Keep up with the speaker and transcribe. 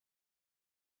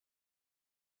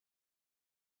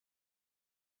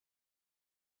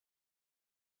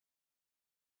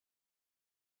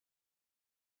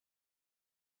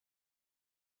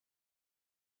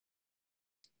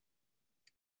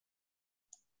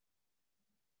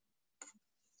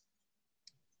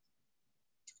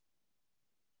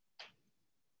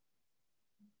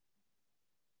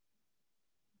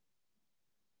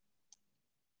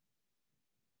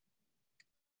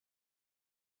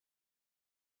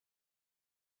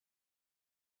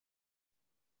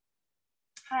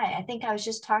Hi, I think I was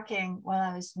just talking while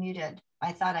I was muted.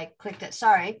 I thought I clicked it.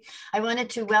 Sorry. I wanted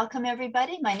to welcome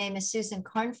everybody. My name is Susan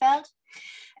Kornfeld,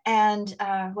 and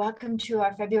welcome to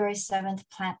our February 7th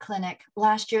plant clinic.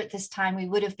 Last year at this time, we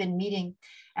would have been meeting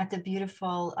at the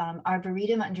beautiful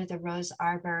Arboretum under the Rose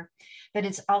Arbor, but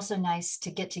it's also nice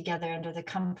to get together under the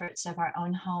comforts of our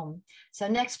own home. So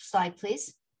next slide,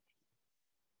 please.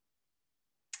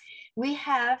 We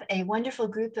have a wonderful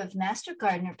group of Master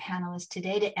Gardener panelists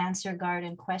today to answer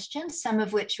garden questions, some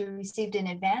of which we received in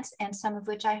advance and some of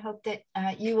which I hope that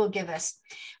you will give us.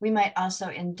 We might also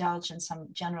indulge in some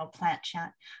general plant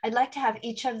chat. I'd like to have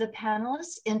each of the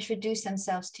panelists introduce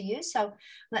themselves to you. So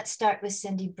let's start with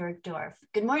Cindi Bergdorf.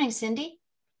 Good morning, Cindi.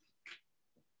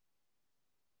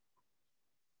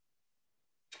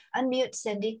 Unmute,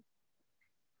 Cindi.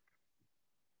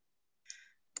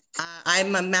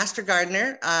 I'm a master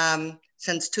gardener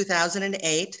since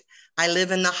 2008. I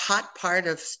live in the hot part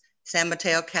of San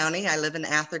Mateo County. I live in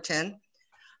Atherton.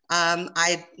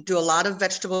 I do a lot of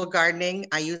vegetable gardening.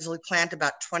 I usually plant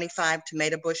about 25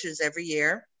 tomato bushes every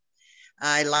year.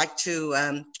 I like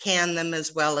to can them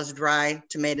as well as dry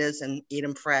tomatoes and eat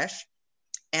them fresh.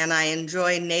 And I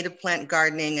enjoy native plant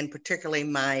gardening and particularly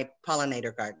my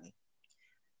pollinator garden.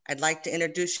 I'd like to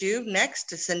introduce you next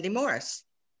to Cindi Morris.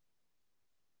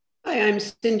 Hi, I'm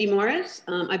Cindi Morris.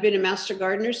 I've been a master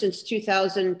gardener since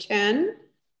 2010.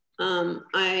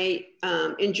 I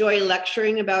enjoy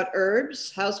lecturing about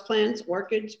herbs, houseplants,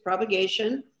 orchids,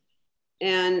 propagation,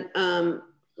 and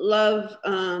love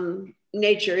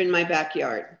nature in my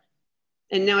backyard.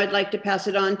 And now I'd like to pass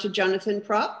it on to Jonathan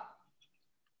Propp.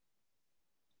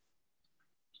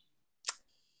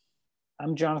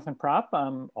 I'm Jonathan Propp.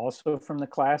 I'm also from the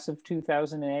class of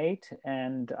 2008,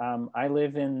 and I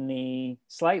live in the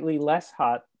slightly less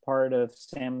hot part of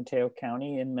San Mateo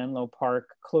County in Menlo Park,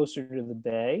 closer to the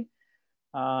bay.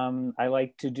 I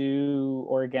like to do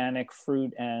organic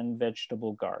fruit and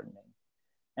vegetable gardening.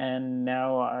 And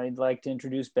now I'd like to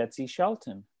introduce Betsy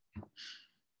Shelton.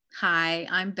 Hi,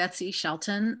 I'm Betsy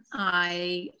Shelton.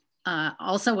 I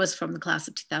also was from the class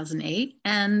of 2008,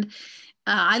 and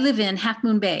I live in Half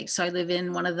Moon Bay, so I live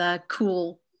in one of the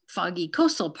cool, foggy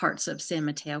coastal parts of San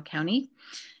Mateo County.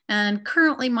 And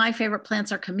currently my favorite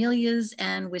plants are camellias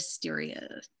and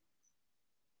wisteria.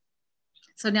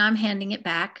 So now I'm handing it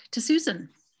back to Susan.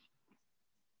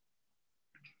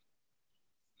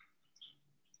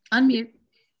 Unmute.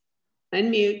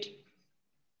 Unmute.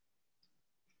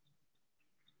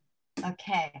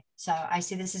 Okay, so I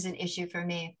see this is an issue for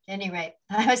me. At any rate,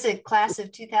 I was a class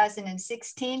of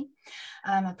 2016.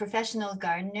 I'm a professional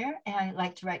gardener, and I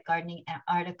like to write gardening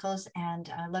articles,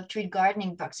 and I love to read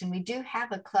gardening books. And we do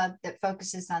have a club that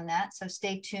focuses on that, so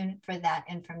stay tuned for that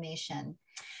information.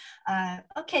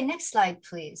 Okay, next slide,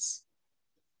 please.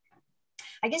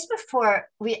 I guess before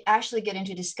we actually get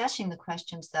into discussing the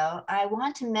questions, though, I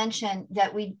want to mention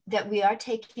that we are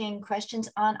taking questions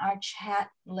on our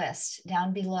chat list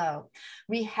down below.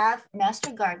 We have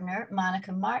Master Gardener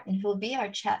Monica Martin, who will be our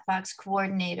chat box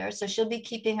coordinator, so she'll be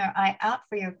keeping her eye out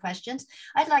for your questions.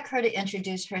 I'd like her to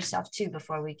introduce herself too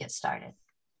before we get started.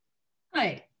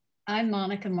 Hi, I'm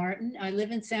Monica Martin. I live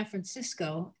in San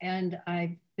Francisco, and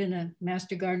I've been a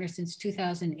master gardener since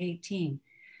 2018.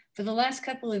 For the last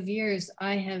couple of years,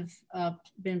 I have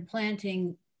been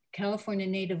planting California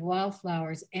native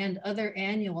wildflowers and other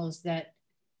annuals that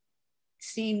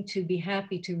seem to be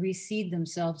happy to reseed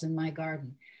themselves in my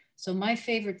garden. So my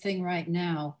favorite thing right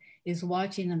now is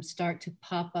watching them start to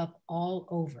pop up all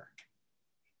over.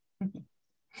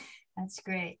 That's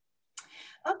great.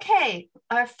 Okay,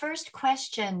 our first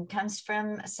question comes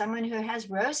from someone who has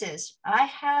roses. I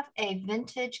have a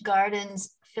Vintage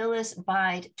Gardens Phyllis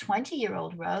Bide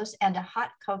 20-year-old rose and a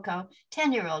Hot Cocoa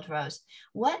 10-year-old rose.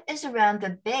 What is around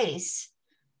the base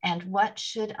and what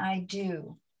should I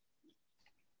do?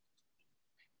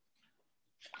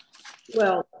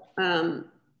 Well,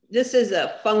 this is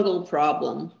a fungal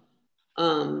problem.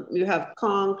 You have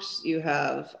conchs, you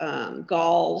have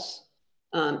galls.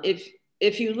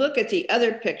 If you look at the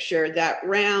other picture, that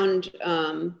round,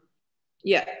 the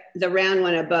round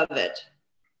one above it.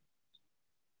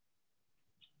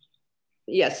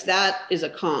 Yes, that is a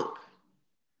conch.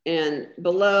 And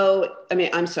below,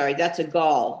 I'm sorry, that's a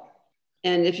gall.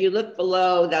 And if you look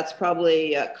below, that's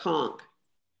probably a conch.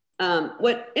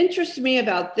 What interests me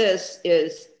about this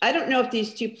is, I don't know if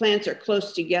these two plants are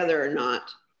close together or not,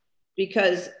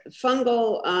 because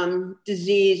fungal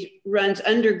disease runs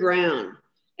underground.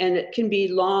 And it can be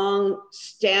long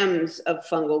stems of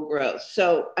fungal growth.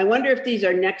 So I wonder if these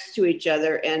are next to each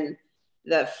other and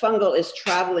the fungal is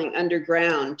traveling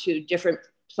underground to different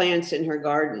plants in her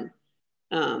garden.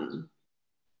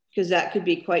 because that could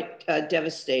be quite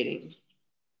devastating.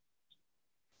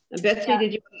 Betsy,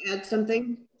 did you want to add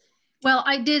something? Well,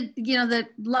 I did, you know, the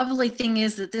lovely thing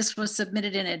is that this was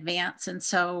submitted in advance. And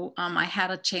so I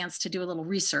had a chance to do a little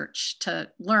research to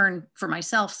learn for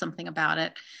myself something about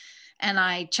it. And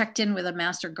I checked in with a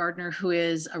master gardener who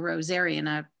is a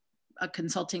rosarian, a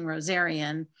consulting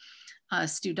rosarian,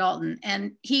 Stu Dalton.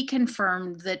 And he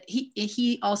confirmed that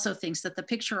he also thinks that the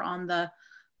picture on the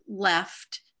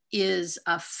left is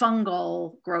a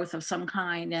fungal growth of some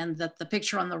kind, and that the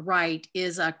picture on the right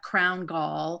is a crown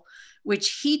gall,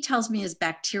 which he tells me is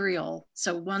bacterial.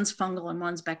 So one's fungal and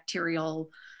one's bacterial.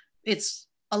 It's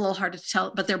a little hard to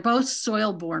tell, but they're both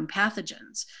soil-borne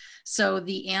pathogens. So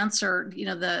the answer, you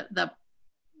know, the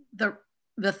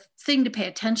thing to pay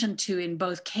attention to in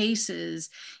both cases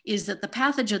is that the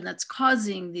pathogen that's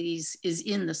causing these is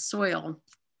in the soil.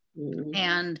 Mm-hmm.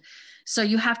 And so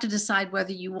you have to decide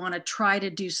whether you want to try to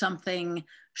do something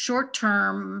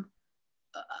short-term,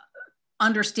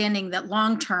 understanding that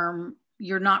long-term,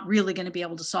 you're not really going to be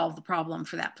able to solve the problem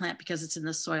for that plant because it's in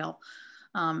the soil.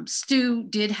 Stu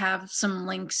did have some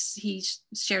links. He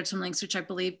shared some links, which I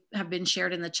believe have been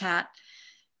shared in the chat,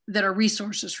 that are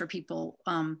resources for people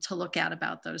to look at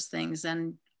about those things.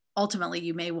 And ultimately,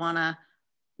 you may want to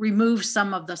remove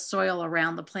some of the soil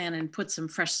around the plant and put some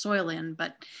fresh soil in,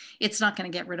 but it's not going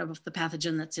to get rid of the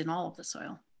pathogen that's in all of the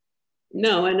soil.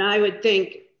 No, and I would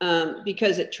think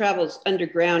because it travels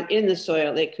underground in the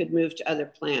soil, it could move to other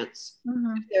plants.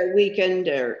 Mm-hmm. If they're weakened,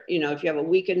 or, you know, if you have a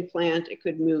weakened plant, it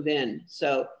could move in.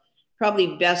 So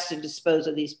probably best to dispose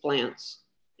of these plants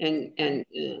and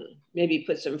maybe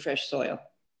put some fresh soil.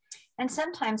 And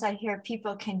sometimes I hear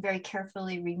people can very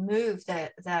carefully remove the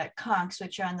conchs,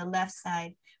 which are on the left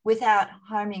side, without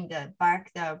harming the bark,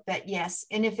 though. But yes,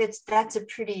 and if that's a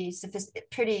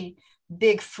pretty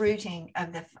big fruiting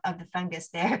of the fungus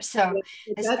there, so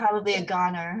it's probably a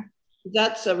goner.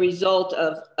 That's a result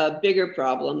of a bigger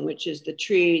problem, which is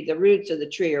the roots of the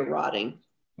tree are rotting.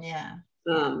 Yeah.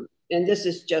 And this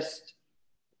is just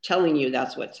telling you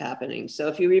that's what's happening. So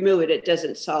if you remove it, it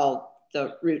doesn't solve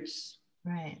the roots.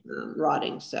 Right.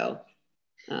 Rotting. So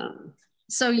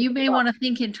you may want to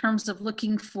think in terms of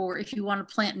looking for, if you want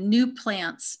to plant new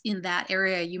plants in that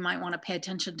area, you might want to pay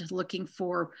attention to looking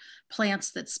for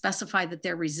plants that specify that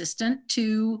they're resistant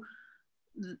to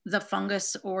the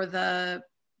fungus or the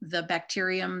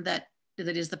bacterium that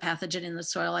is the pathogen in the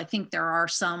soil. I think there are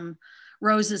some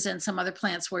roses and some other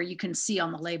plants where you can see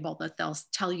on the label that they'll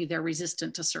tell you they're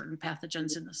resistant to certain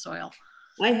pathogens in the soil.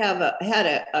 I had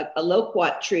a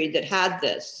loquat tree that had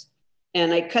this,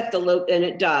 and I cut and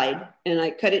it died, and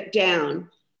I cut it down,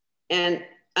 and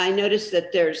I noticed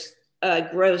that there's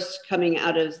growths coming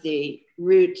out of the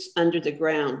roots under the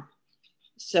ground.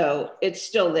 So it's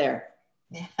still there,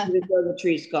 yeah. Even though the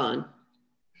tree's gone.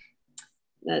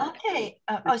 Okay.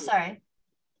 Sorry.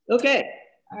 Okay.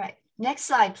 All right. Next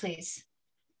slide, please.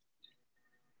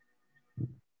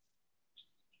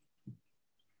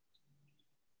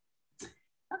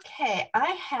 Okay,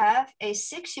 I have a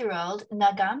 6-year-old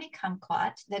Nagami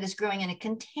kumquat that is growing in a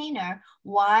container.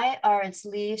 Why are its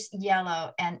leaves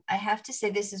yellow? And I have to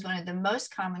say, this is one of the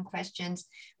most common questions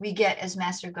we get as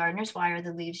master gardeners. Why are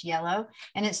the leaves yellow?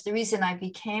 And it's the reason I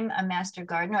became a master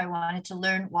gardener. I wanted to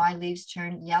learn why leaves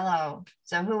turn yellow.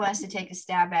 So who wants to take a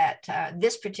stab at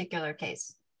this particular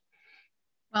case?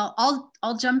 Well,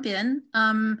 I'll jump in,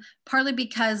 partly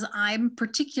because I'm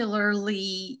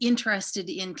particularly interested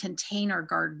in container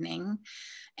gardening.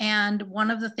 And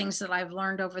one of the things that I've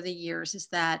learned over the years is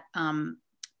that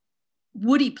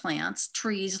woody plants,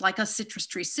 trees like a citrus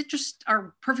tree, small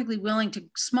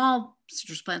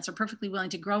citrus plants are perfectly willing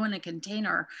to grow in a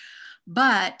container,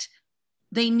 but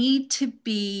they need to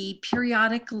be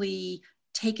periodically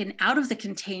taken out of the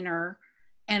container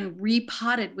and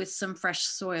repotted with some fresh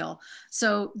soil.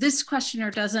 So this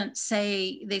questioner doesn't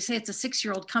say, they say it's a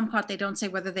 6-year-old kumquat. They don't say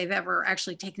whether they've ever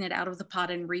actually taken it out of the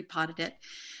pot and repotted it.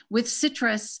 With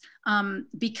citrus,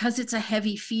 because it's a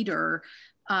heavy feeder,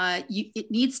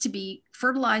 it needs to be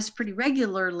fertilized pretty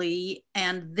regularly.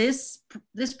 And this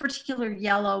particular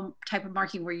yellow type of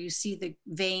marking where you see the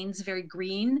veins very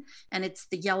green, and it's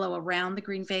the yellow around the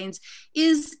green veins,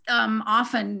 is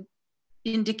often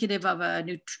indicative of a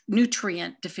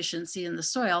nutrient deficiency in the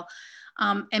soil.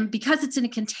 And because it's in a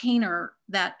container,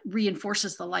 that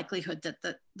reinforces the likelihood that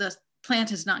the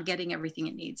plant is not getting everything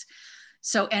it needs.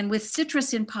 So, and with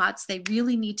citrus in pots, they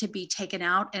really need to be taken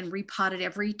out and repotted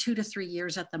every 2 to 3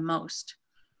 years at the most.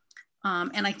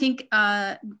 And I think,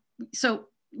 so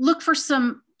look for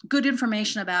some good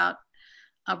information about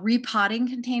repotting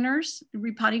containers,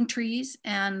 repotting trees,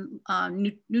 and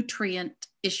nutrient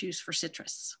issues for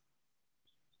citrus.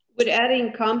 Would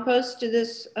adding compost to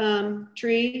this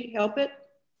tree help it?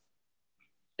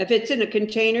 If it's in a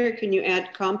container, can you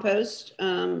add compost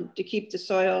to keep the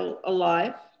soil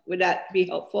alive? Would that be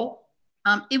helpful?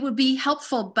 It would be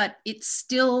helpful, but it's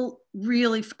still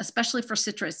really, especially for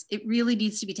citrus, it really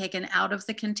needs to be taken out of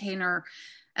the container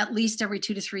at least every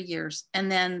 2 to 3 years.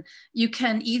 And then you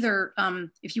can either,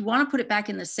 if you want to put it back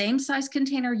in the same size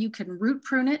container, you can root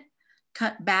prune it,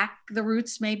 cut back the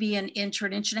roots maybe an inch or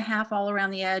an inch and a half all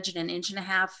around the edge and an inch and a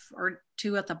half or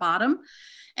 2 at the bottom.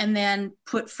 And then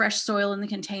put fresh soil in the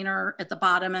container at the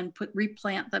bottom and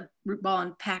replant the root ball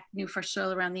and pack new fresh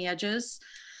soil around the edges.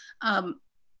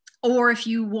 Or if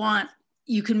you want,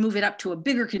 you can move it up to a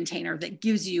bigger container that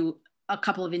gives you a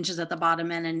couple of inches at the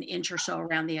bottom and an inch or so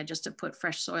around the edges to put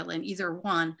fresh soil in, either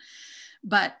one.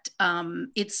 But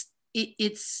it's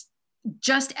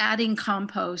just adding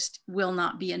compost will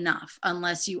not be enough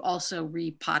unless you also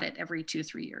repot it every 2 to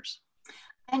 3 years.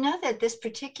 I know that this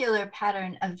particular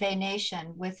pattern of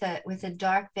veination with the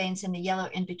dark veins and the yellow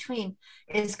in between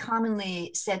is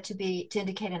commonly said to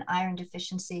indicate an iron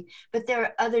deficiency, but there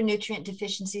are other nutrient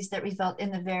deficiencies that result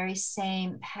in the very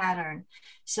same pattern.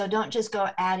 So don't just go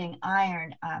adding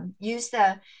iron. Use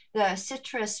the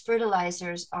citrus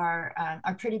fertilizers are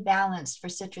pretty balanced for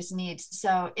citrus needs.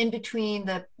 So in between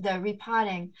the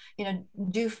repotting,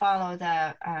 do follow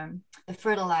the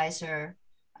fertilizer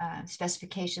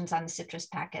specifications on the citrus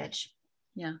package.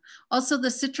 Yeah. Also, the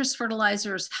citrus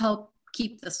fertilizers help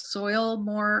keep the soil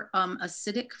more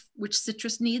acidic, which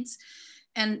citrus needs.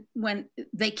 And when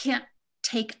they can't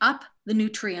take up the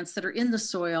nutrients that are in the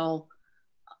soil,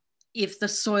 if the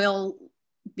soil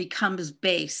becomes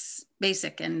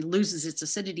basic and loses its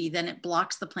acidity, then it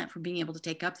blocks the plant from being able to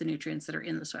take up the nutrients that are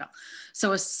in the soil.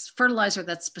 So a fertilizer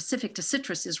that's specific to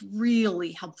citrus is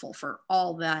really helpful for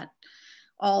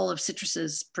all of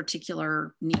citrus's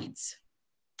particular needs.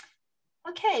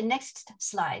 Okay, next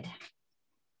slide.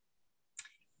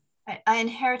 I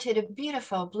inherited a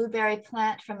beautiful blueberry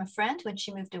plant from a friend when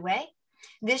she moved away.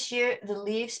 This year, the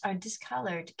leaves are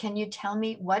discolored. Can you tell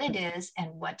me what it is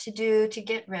and what to do to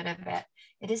get rid of it?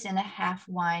 It is in a half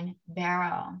wine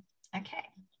barrel. Okay.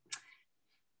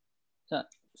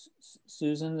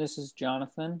 Susan, this is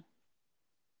Jonathan.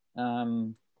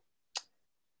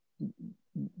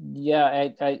 Yeah,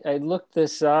 I looked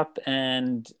this up,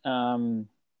 and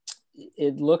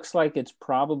it looks like it's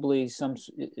probably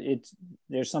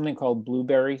there's something called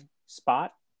blueberry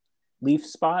spot, leaf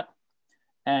spot,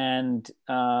 and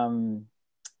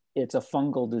it's a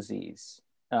fungal disease,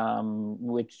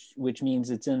 which means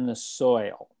it's in the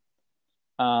soil.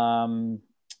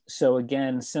 So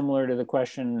again, similar to the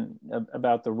question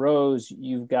about the rose,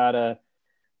 you've got to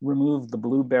remove the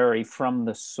blueberry from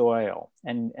the soil.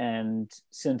 And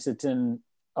since it's in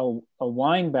a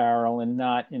wine barrel and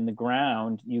not in the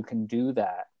ground, you can do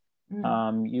that.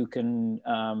 You can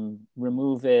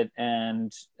remove it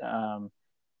and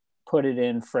put it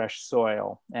in fresh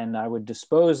soil. And I would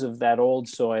dispose of that old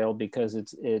soil because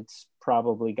it's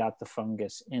probably got the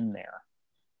fungus in there.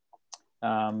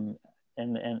 And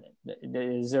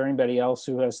is there anybody else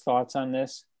who has thoughts on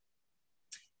this?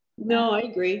 No, I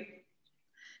agree.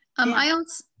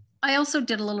 I also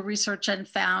did a little research and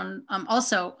found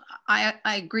I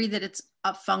agree that it's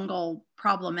a fungal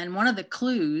problem. And one of the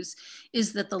clues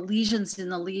is that the lesions in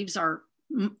the leaves are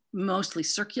mostly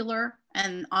circular.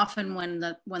 And often when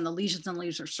the lesions in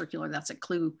leaves are circular, that's a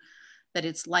clue that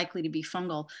it's likely to be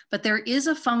fungal. But there is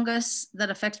a fungus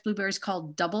that affects blueberries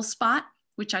called double spot,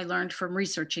 which I learned from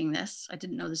researching this. I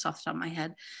didn't know this off the top of my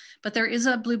head, but there is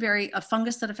a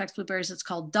fungus that affects blueberries. It's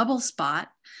called double spot.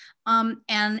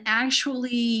 And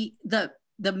actually the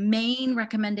main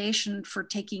recommendation for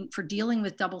dealing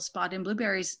with double spot in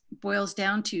blueberries boils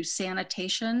down to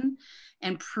sanitation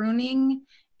and pruning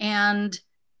and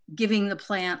giving the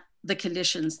plant the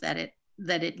conditions that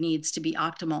it needs to be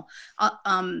optimal.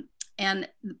 And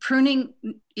pruning,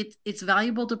 it's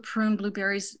valuable to prune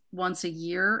blueberries once a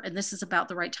year, and this is about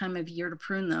the right time of year to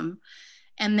prune them.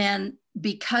 And then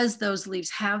because those leaves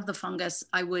have the fungus,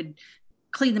 I would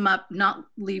clean them up, not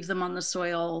leave them on the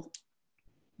soil,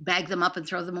 bag them up and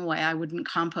throw them away. I wouldn't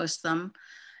compost them.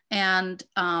 And,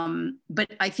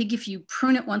 but I think if you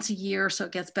prune it once a year so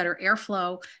it gets better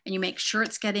airflow and you make sure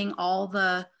it's getting all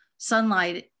the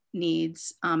sunlight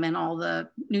needs and all the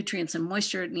nutrients and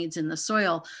moisture it needs in the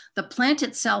soil, the plant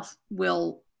itself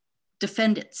will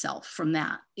defend itself from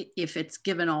that if it's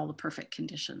given all the perfect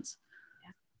conditions.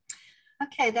 Yeah.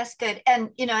 Okay, that's good.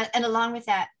 And and along with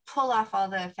that, pull off all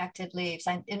the affected leaves.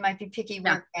 It might be picky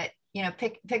work, but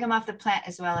pick them off the plant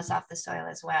as well as off the soil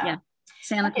as well. Yeah,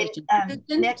 sanitation. Okay,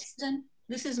 next,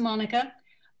 this is Monica.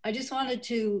 I just wanted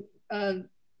to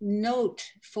note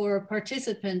for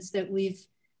participants that we've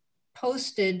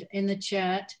posted in the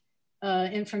chat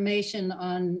information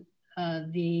on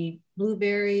the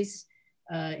blueberries,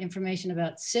 information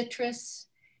about citrus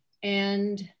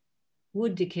and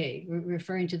wood decay,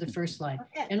 referring to the first slide.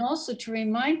 Okay. And also to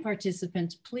remind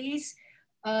participants, please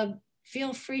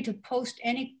feel free to post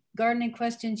any gardening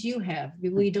questions you have.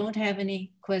 We don't have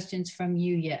any questions from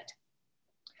you yet.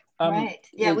 Right.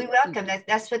 Yeah, we welcome that.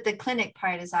 That's what the clinic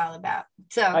part is all about.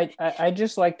 So I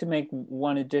just like to make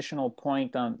one additional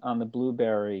point on the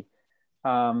blueberry.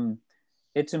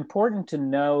 It's important to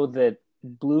know that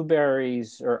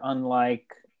blueberries are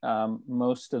unlike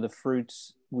most of the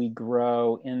fruits we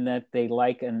grow in that they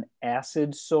like an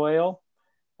acid soil.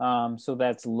 So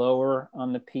that's lower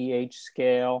on the pH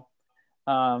scale.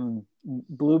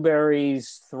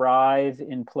 Blueberries thrive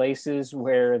in places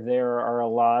where there are a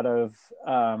lot of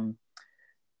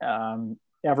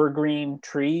evergreen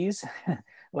trees,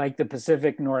 like the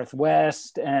Pacific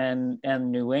Northwest and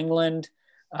New England,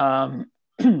 and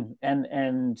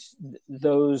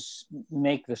those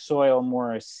make the soil more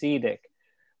acidic.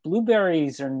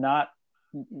 Blueberries are not,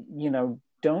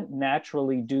 don't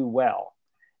naturally do well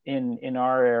in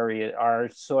our area. Our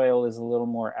soil is a little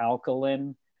more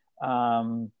alkaline.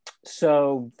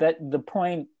 So that the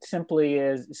point simply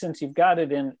is, since you've got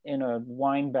it in a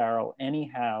wine barrel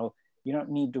anyhow, you don't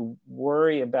need to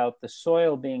worry about the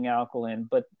soil being alkaline.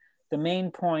 But the main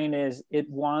point is it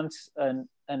wants an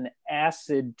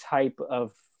acid type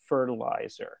of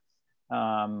fertilizer,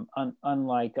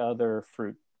 unlike other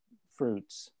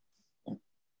fruits.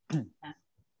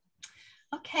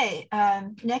 Okay,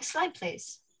 next slide,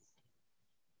 please.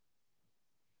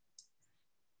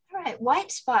 All right,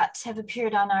 white spots have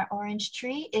appeared on our orange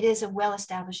tree. It is a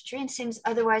well-established tree and seems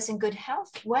otherwise in good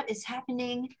health. What is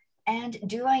happening, and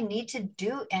do I need to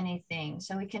do anything?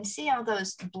 So we can see all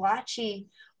those blotchy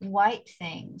white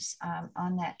things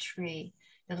on that tree.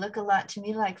 They look a lot to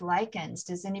me like lichens.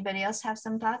 Does anybody else have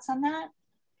some thoughts on that?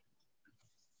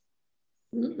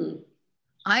 Mm-mm.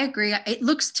 I agree. It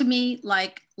looks to me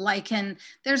like lichen.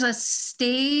 There's a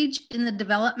stage in the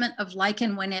development of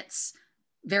lichen when it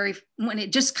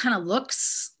just kind of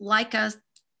looks like a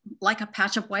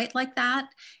patch of white like that.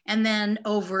 And then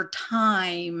over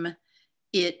time,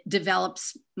 it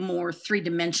develops more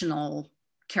three-dimensional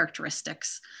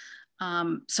characteristics.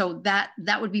 So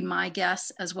that would be my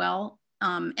guess as well.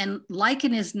 And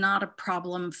lichen is not a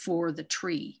problem for the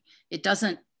tree. It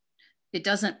doesn't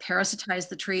parasitize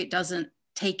the tree. It doesn't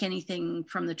take anything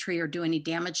from the tree or do any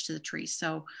damage to the tree.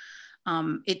 So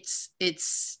it's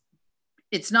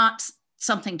not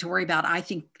something to worry about. I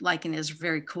think lichen is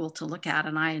very cool to look at,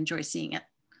 and I enjoy seeing it.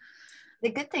 The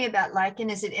good thing about lichen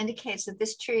is it indicates that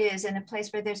this tree is in a place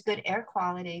where there's good air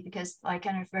quality, because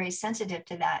lichen are very sensitive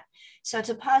to that. So it's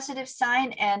a positive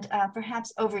sign, and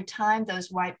perhaps over time,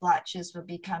 those white blotches will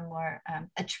become more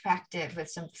attractive with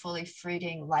some fully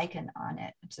fruiting lichen on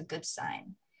it. It's a good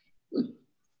sign.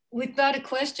 We've got a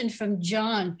question from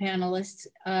John, panelists,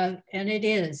 and it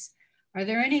is, are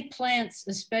there any plants,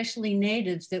 especially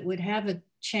natives, that would have a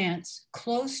chance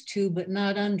close to, but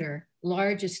not under,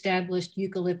 large established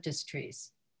eucalyptus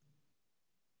trees?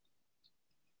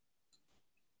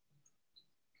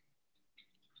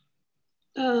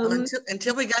 Well,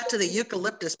 until we got to the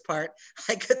eucalyptus part,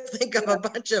 I could think of a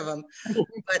bunch of them,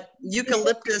 but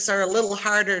eucalyptus are a little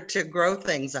harder to grow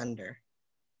things under.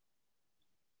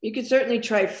 You could certainly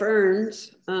try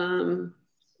ferns.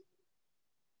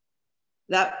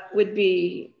 That would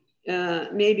be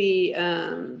maybe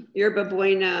yerba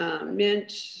buena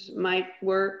mint might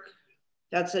work.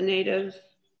 That's a native.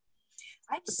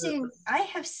 I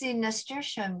have seen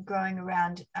nasturtium growing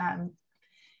around,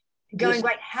 going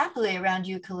quite happily around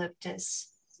eucalyptus.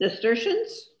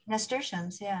 Nasturtiums?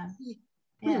 Nasturtiums, yeah.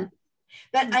 Yeah.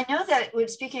 But I know that we're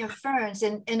speaking of ferns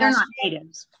in they're not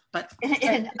natives, but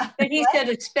he said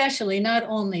especially, not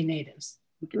only natives.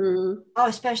 Mm-hmm. Oh,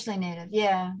 especially native,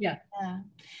 yeah. Yeah.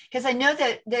 Because I know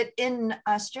that in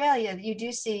Australia you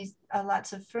do see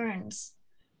lots of ferns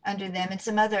under them, and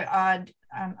some other odd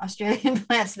Australian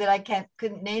plants that I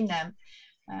couldn't name them.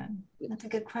 That's a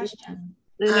good question.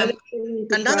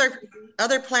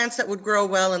 Other plants that would grow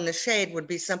well in the shade would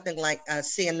be something like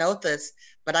ceanothus,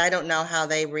 but I don't know how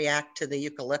they react to the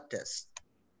eucalyptus.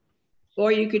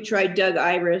 Or you could try Doug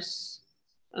iris.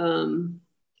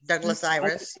 Douglas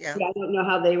iris, yeah. I don't know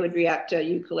how they would react to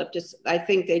eucalyptus. I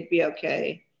think they'd be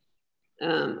okay.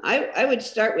 I would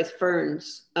start with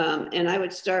ferns, and I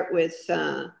would start with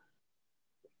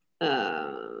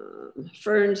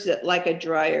ferns that like a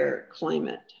drier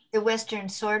climate. The western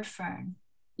sword fern.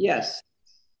 Yes,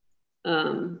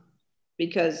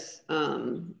 because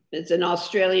it's an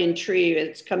Australian tree.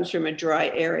 It comes from a dry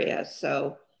area.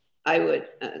 So I would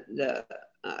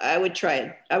try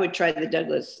it. I would try the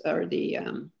Douglas or the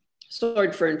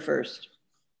sword fern first,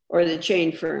 or the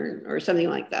chain fern or something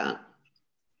like that.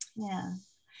 Yeah.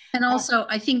 And also,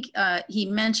 I think he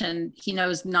mentioned he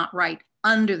knows not right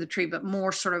under the tree, but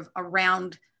more sort of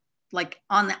around, like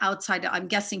on the outside. I'm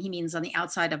guessing he means on the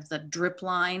outside of the drip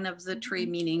line of the tree,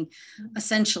 meaning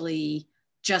essentially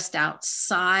just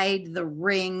outside the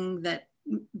ring that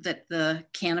the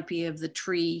canopy of the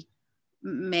tree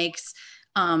makes.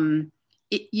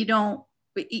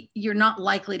 You're not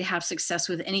likely to have success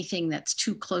with anything that's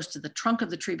too close to the trunk of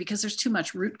the tree because there's too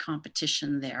much root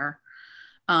competition there.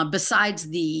 Besides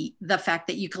the fact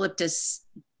that eucalyptus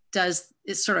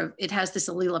it has this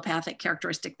allelopathic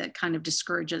characteristic that kind of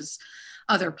discourages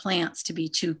other plants to be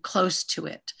too close to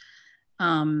it.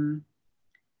 But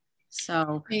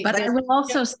I will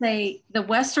also say the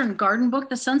Western Garden Book,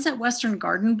 the Sunset Western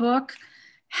Garden Book,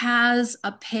 has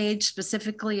a page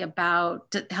specifically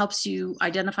that helps you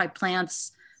identify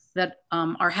plants that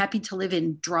are happy to live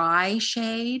in dry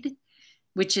shade,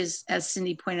 which is, as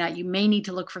Cindi pointed out, you may need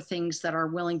to look for things that are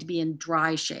willing to be in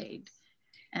dry shade.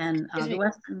 And the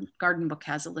Western Garden Book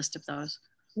has a list of those.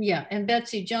 Yeah, and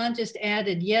Betsy, John just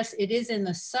added, yes, it is in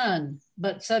the sun,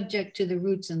 but subject to the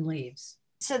roots and leaves.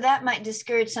 So that might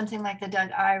discourage something like the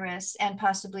Doug iris and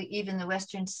possibly even the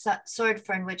Western sword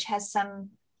fern, which has some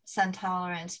sun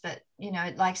tolerance, but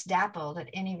it likes dappled at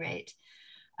any rate.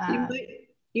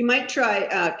 You might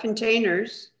try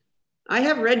containers. I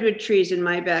have redwood trees in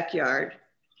my backyard,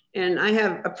 and I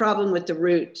have a problem with the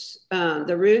roots.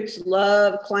 The roots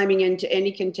love climbing into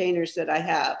any containers that I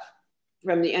have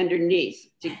from the underneath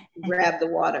to grab the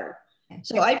water.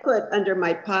 So I put under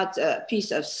my pots a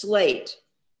piece of slate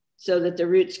so that the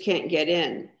roots can't get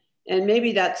in. And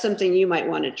maybe that's something you might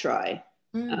want to try.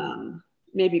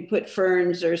 Maybe put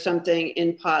ferns or something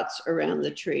in pots around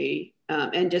the tree,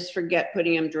 and just forget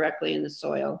putting them directly in the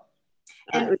soil.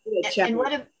 And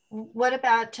what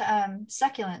about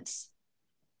succulents?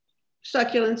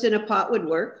 Succulents in a pot would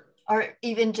work. Or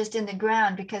even just in the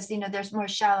ground, because there's more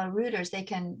shallow rooters. They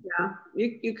can. Yeah,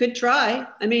 you could try.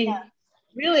 I mean,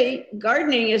 really,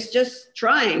 gardening is just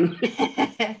trying.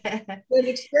 An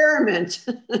experiment.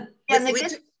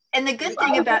 And the good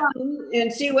thing about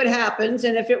and see what happens,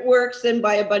 and if it works, then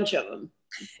buy a bunch of them.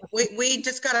 We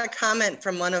just got a comment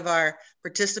from one of our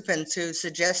participants who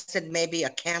suggested maybe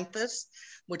acanthus,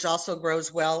 which also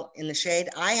grows well in the shade.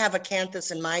 I have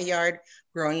acanthus in my yard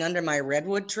growing under my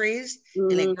redwood trees,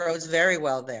 and it grows very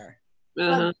well there.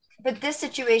 Well, but this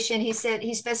situation, he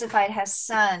specified has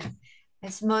sun.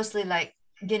 It's mostly like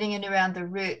getting in around the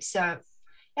roots. So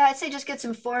yeah, I'd say just get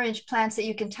some 4-inch plants that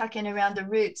you can tuck in around the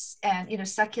roots, and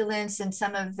succulents and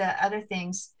some of the other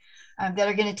things that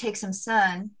are going to take some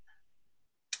sun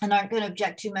and aren't going to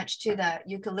object too much to the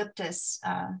eucalyptus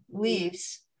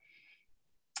leaves.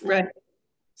 Right.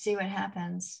 See what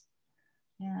happens.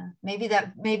 Yeah, maybe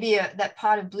that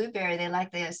pot of blueberry, they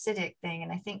like the acidic thing,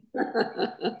 and I think.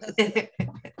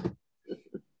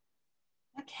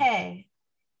 Okay,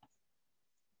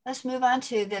 let's move on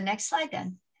to the next slide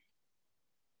then.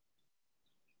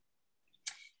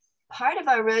 Part of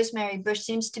our rosemary bush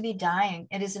seems to be dying.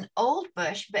 It is an old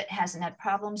bush, but hasn't had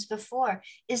problems before.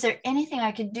 Is there anything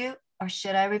I can do, or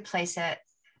should I replace it?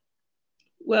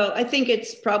 Well, I think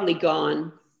it's probably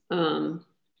gone.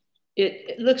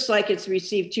 It looks like it's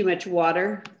received too much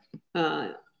water.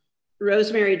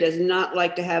 Rosemary does not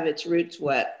like to have its roots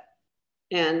wet.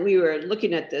 And we were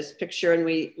looking at this picture, and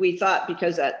we thought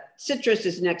because that citrus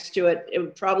is next to it, it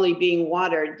would probably being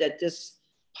watered, that this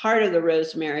part of the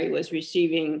rosemary was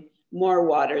receiving more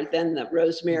water than the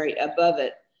rosemary above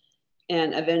it.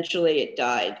 And eventually it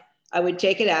died. I would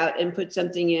take it out and put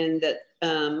something in that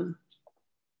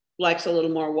likes a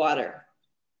little more water.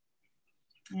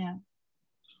 Yeah.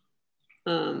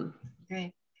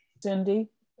 Great. Cindi,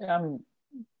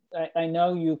 I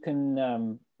know you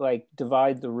can like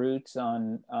divide the roots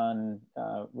on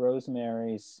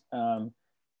rosemaries.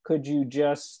 Could you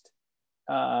just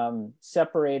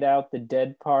separate out the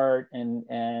dead part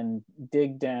and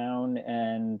dig down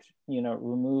and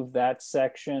remove that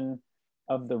section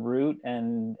of the root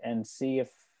and see if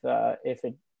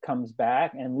it comes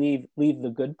back, and leave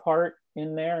the good part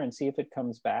in there and see if it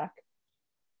comes back?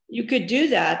 You could do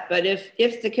that, but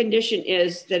if the condition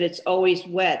is that it's always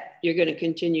wet, you're going to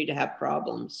continue to have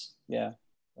problems. Yeah.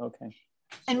 Okay.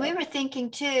 And we were thinking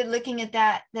too, looking at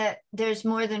that there's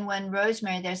more than one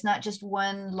rosemary. There's not just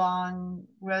one long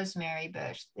rosemary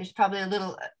bush. There's probably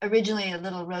originally a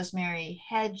little rosemary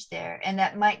hedge there, and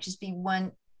that might just be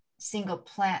one single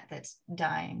plant that's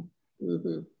dying.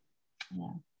 Mm-hmm.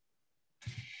 Yeah.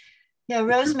 Yeah,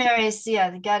 rosemary's,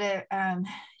 yeah, you gotta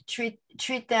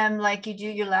treat them like you do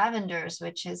your lavenders,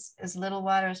 which is as little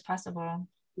water as possible.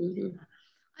 Mm-hmm.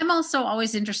 I'm also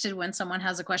always interested when someone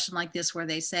has a question like this where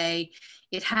they say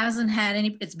it hasn't had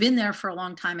any, it's been there for a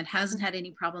long time, it hasn't had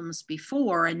any problems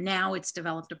before, and now it's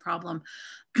developed a problem.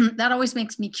 That always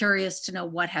makes me curious to know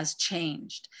what has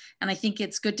changed. And I think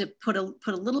it's good to put a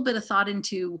little bit of thought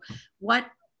into what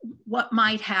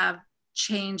might have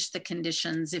changed the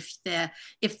conditions,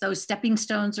 if those stepping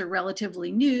stones are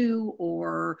relatively new,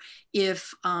 or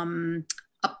if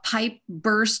a pipe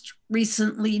burst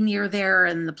recently near there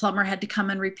and the plumber had to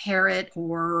come and repair it,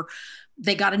 or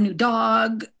they got a new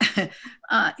dog.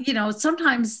 You know,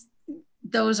 sometimes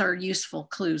those are useful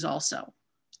clues also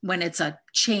when it's a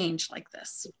change like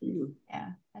this.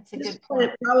 Yeah, that's a This good point.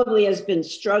 plant probably has been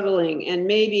struggling, and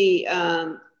maybe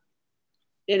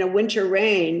in a winter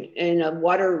rain and the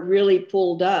water really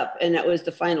pulled up and that was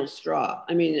the final straw.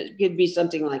 I mean, it could be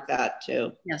something like that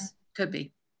too. Yes, could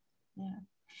be. Yeah.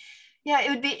 Yeah,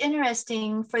 it would be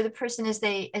interesting for the person as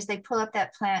they pull up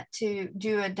that plant to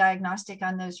do a diagnostic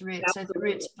on those roots. Absolutely. Are the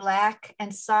roots black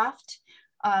and soft,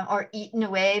 or eaten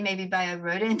away maybe by a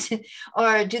rodent,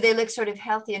 or do they look sort of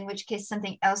healthy, in which case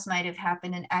something else might have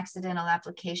happened, an accidental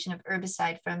application of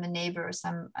herbicide from a neighbor or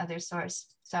some other source.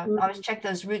 So always check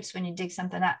those roots when you dig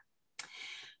something up.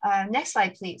 Next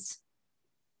slide, please.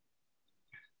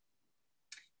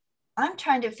 I'm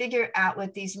trying to figure out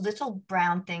what these little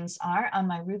brown things are on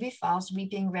my Ruby Falls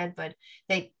Weeping Redwood.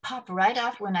 They pop right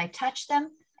off when I touch them,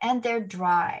 and they're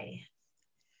dry.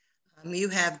 You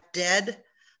have dead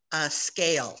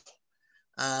scale.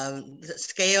 The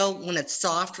scale, when it's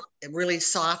soft, really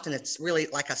soft, and it's really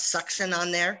like a suction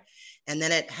on there. And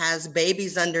then it has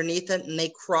babies underneath it, and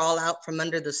they crawl out from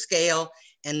under the scale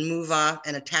and move off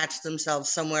and attach themselves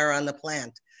somewhere on the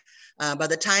plant. By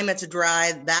the time it's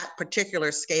dry, that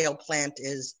particular scale plant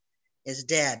is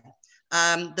dead.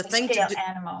 The thing scale to do,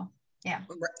 animal, yeah.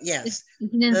 Yes.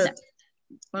 It's an insect,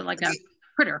 or like a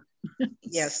critter.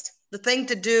 Yes. The thing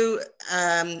to do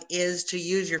is to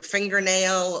use your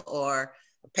fingernail or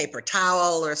a paper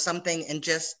towel or something and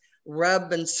just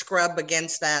rub and scrub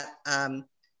against that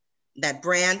that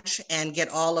branch and get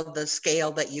all of the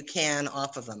scale that you can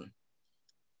off of them.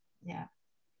 Yeah,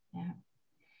 yeah.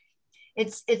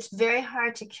 It's very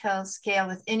hard to kill scale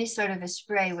with any sort of a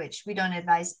spray, which we don't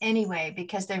advise anyway,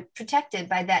 because they're protected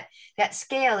by that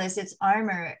scale is its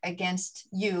armor against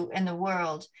you and the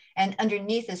world. And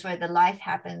underneath is where the life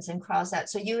happens and crawls out.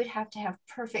 So you would have to have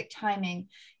perfect timing.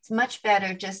 It's much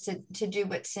better just to do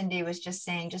what Cindi was just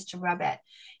saying, just to rub it.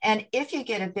 And if you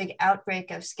get a big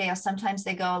outbreak of scale, sometimes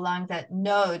they go along the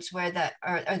nodes where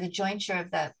or the jointure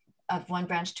of one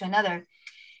branch to another.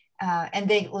 And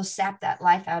they will sap that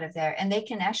life out of there, and they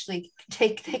can actually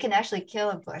kill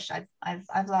a bush.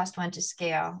 I've lost one to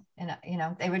scale, and you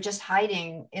know, they were just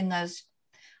hiding in those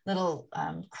little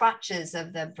crotches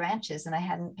of the branches, and I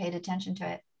hadn't paid attention to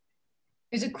it.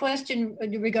 There's a question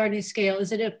regarding scale.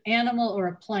 Is it an animal or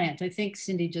a plant? I think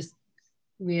Cindi just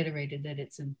reiterated that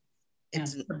it's an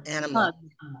animal.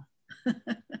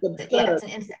 Yeah, it's an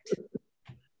insect.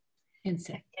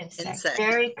 Insect.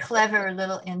 Very clever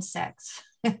little insects.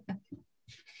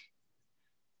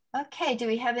 Okay, do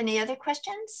we have any other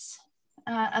questions?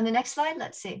 On the next slide,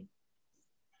 let's see.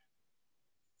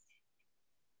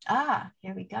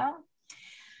 Here we go.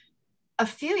 A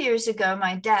few years ago,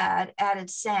 my dad added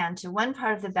sand to one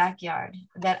part of the backyard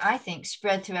that I think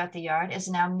spread throughout the yard, is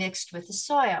now mixed with the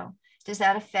soil. Does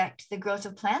that affect the growth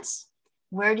of plants?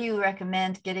 Where do you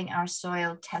recommend getting our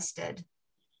soil tested?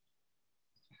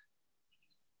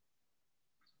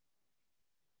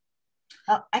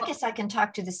 Oh, I guess I can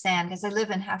talk to the sand because I live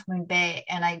in Half Moon Bay,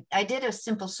 and I did a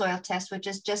simple soil test, which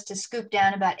is just to scoop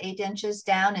down about 8 inches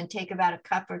down and take about a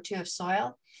cup or 2 of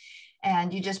soil.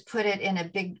 And you just put it in a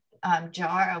big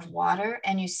jar of water,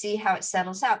 and you see how it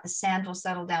settles out. The sand will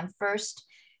settle down first,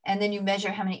 and then you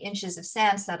measure how many inches of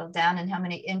sand settled down and how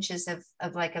many inches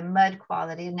of like a mud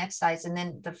quality, the next size, and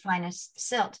then the finest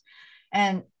silt.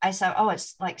 And I saw, oh,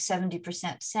 it's like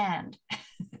 70% sand.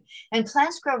 And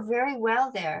plants grow very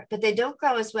well there, but they don't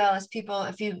grow as well as people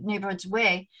a few neighborhoods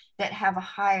away that have a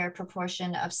higher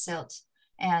proportion of silt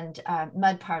and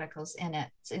mud particles in it.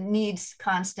 So it needs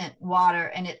constant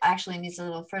water, and it actually needs a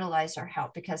little fertilizer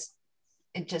help because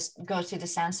it just goes through the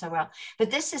sand so well.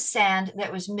 But this is sand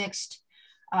that was mixed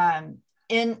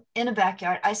in a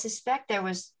backyard. I suspect there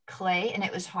was clay and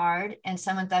it was hard, and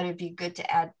someone thought it'd be good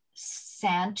to add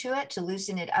sand to it to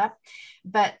loosen it up.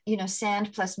 But you know,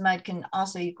 sand plus mud can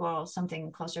also equal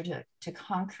something closer to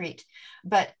concrete.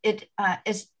 But it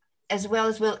as well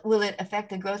as will it affect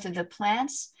the growth of the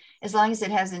plants? As long as it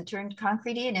hasn't turned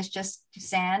concretey and it's just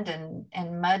sand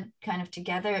and mud kind of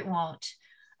together, it won't.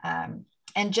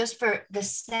 And just for the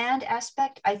sand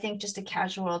aspect, I think just a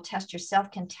casual test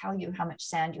yourself can tell you how much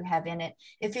sand you have in it.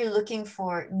 If you're looking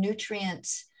for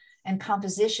nutrients and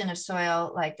composition of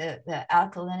soil, like the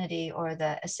alkalinity or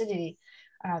the acidity,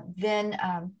 then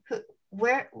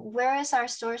where is our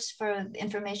source for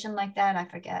information like that? I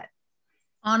forget.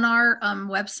 On our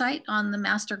website, on the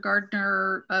Master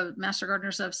Gardeners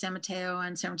of San Mateo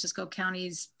and San Francisco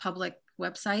County's public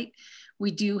website,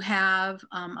 we do have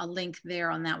a link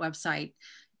there on that website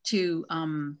to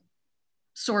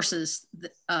sources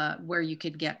where you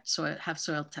could have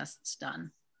soil tests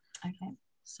done. Okay.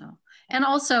 So, and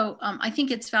also, I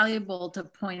think it's valuable to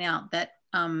point out that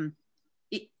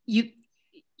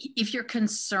if you're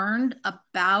concerned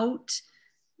about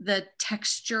the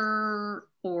texture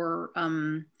or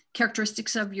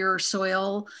characteristics of your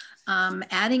soil,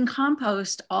 adding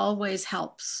compost always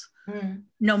helps.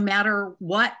 No matter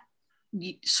what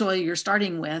soil you're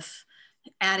starting with,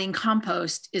 adding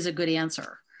compost is a good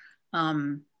answer.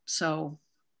 So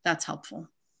that's helpful.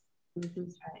 That's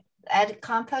right. Add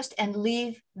compost and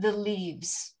leave the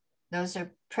leaves. Those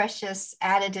are precious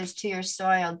additives to your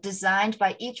soil, designed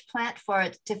by each plant for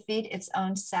it to feed its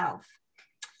own self.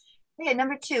 Okay,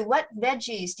 number 2, what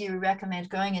veggies do you recommend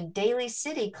growing in Daly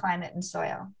City climate and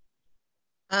soil?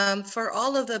 For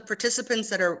all of the participants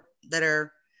that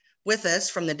are with us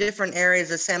from the different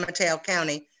areas of San Mateo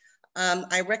County,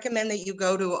 I recommend that you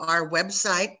go to our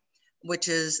website, which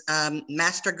is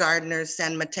Master Gardeners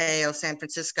San Mateo, San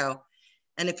Francisco.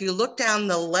 And if you look down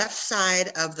the left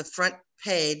side of the front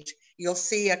page, you'll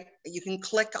see you can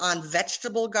click on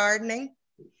vegetable gardening.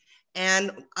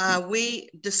 And we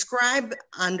describe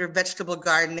under vegetable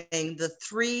gardening the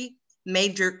 3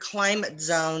 major climate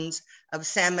zones of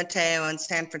San Mateo and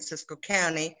San Francisco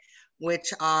County,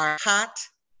 which are hot,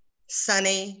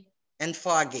 sunny, and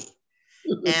foggy.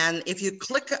 And if you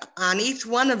click on each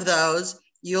one of those,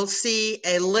 you'll see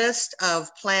a list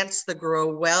of plants that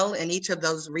grow well in each of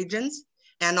those regions,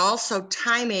 and also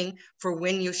timing for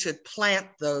when you should plant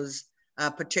those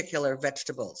particular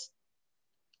vegetables.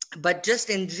 But just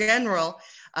in general,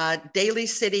 Daly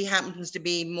City happens to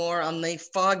be more on the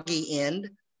foggy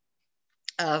end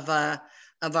of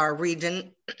our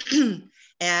region.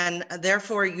 And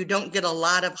therefore you don't get a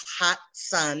lot of hot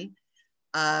sun.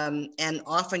 And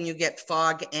often you get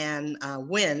fog and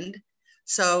wind.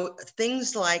 So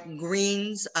things like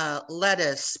greens,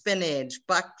 lettuce, spinach,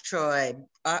 bok choy,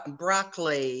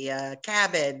 broccoli,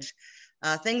 cabbage,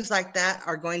 things like that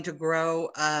are going to grow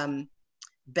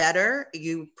better.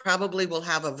 You probably will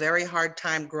have a very hard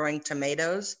time growing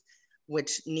tomatoes,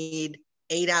 which need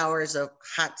 8 hours of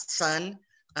hot sun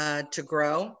to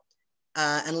grow,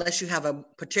 unless you have a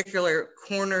particular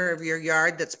corner of your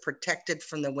yard that's protected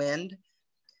from the wind.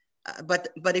 But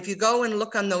if you go and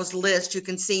look on those lists, you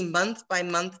can see month by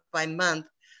month by month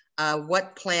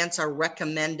what plants are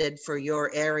recommended for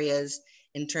your areas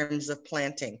in terms of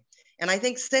planting. And I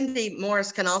think Cindi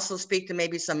Morris can also speak to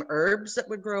maybe some herbs that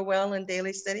would grow well in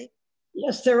Daly City.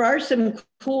 Yes, there are some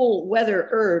cool weather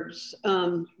herbs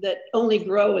that only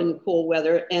grow in cool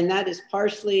weather, and that is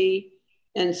parsley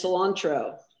and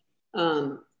cilantro.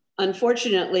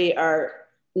 Unfortunately, our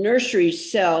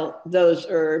nurseries sell those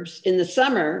herbs in the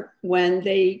summer when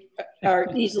they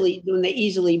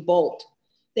easily bolt.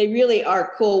 They really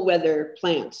are cool weather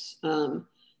plants.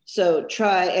 So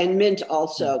try, and mint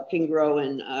also can grow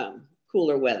in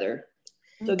cooler weather.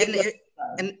 So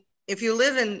and if you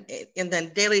live in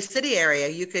the Daly City area,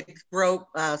 you could grow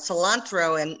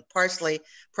cilantro and parsley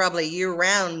probably year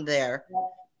round there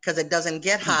because it doesn't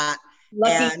get hot.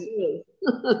 Lucky you.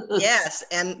 Yes,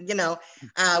 and you know,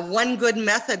 one good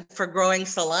method for growing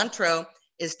cilantro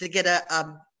is to get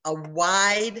a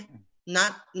wide,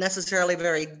 not necessarily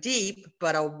very deep,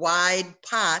 but a wide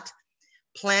pot,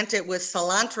 plant it with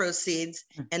cilantro seeds,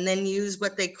 and then use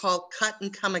what they call cut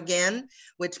and come again,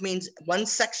 which means one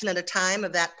section at a time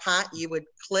of that pot you would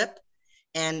clip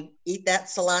and eat that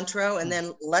cilantro and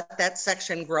then let that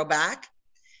section grow back.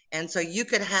 And so you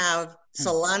could have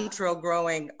cilantro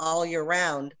growing all year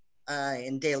round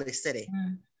in Daly City.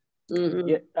 Mm-hmm.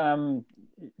 Yeah,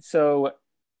 so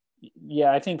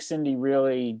yeah, I think Cindi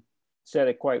really said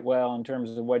it quite well in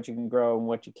terms of what you can grow and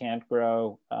what you can't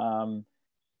grow.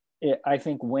 I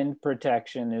think wind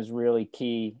protection is really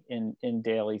key in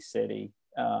Daly City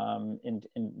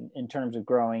in terms of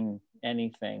growing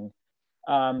anything.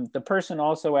 The person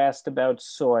also asked about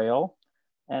soil,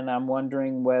 and I'm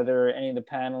wondering whether any of the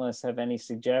panelists have any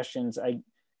suggestions.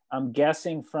 I'm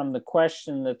guessing from the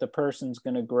question that the person's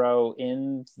going to grow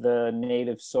in the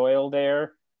native soil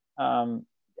there,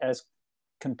 as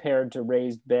compared to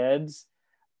raised beds.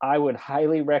 I would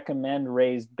highly recommend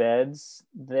raised beds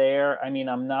there. I mean,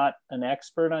 I'm not an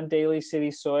expert on Daly City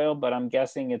soil, but I'm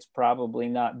guessing it's probably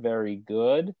not very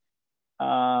good.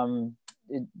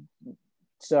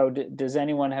 So does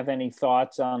anyone have any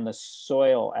thoughts on the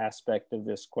soil aspect of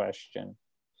this question?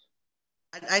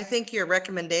 I think your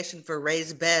recommendation for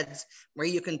raised beds where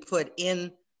you can put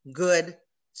in good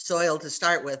soil to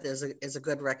start with is a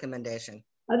good recommendation.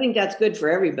 I think that's good for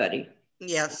everybody.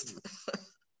 Yes.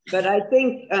 But I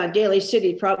think Daly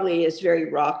City probably is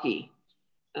very rocky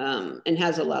and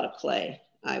has a lot of clay,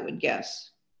 I would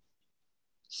guess.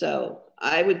 So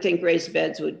I would think raised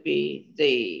beds would be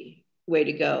the way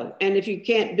to go. And if you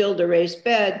can't build a raised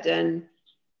bed, then,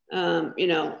 you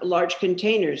know, large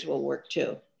containers will work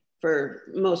too for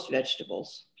most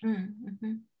vegetables.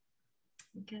 Mm-hmm.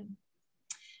 Okay.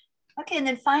 Okay, and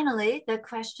then finally, the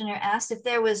questioner asked if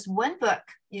there was one book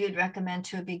you would recommend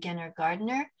to a beginner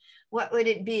gardener, what would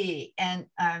it be? And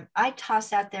I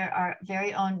tossed out there our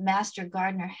very own Master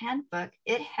Gardener Handbook.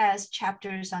 It has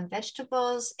chapters on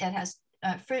vegetables. It has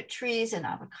fruit trees and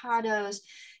avocados.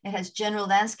 It has general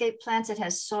landscape plants. It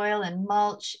has soil and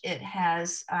mulch. It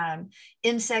has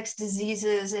insects,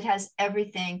 diseases. It has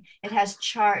everything. It has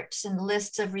charts and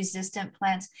lists of resistant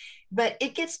plants. But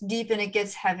it gets deep and it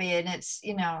gets heavy, and it's,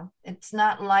 you know, it's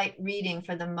not light reading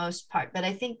for the most part. But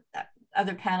I think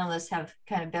other panelists have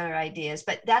kind of better ideas.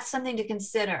 But that's something to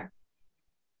consider.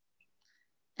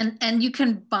 And you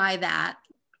can buy that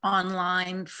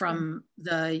online from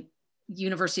the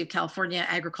University of California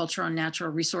Agricultural and Natural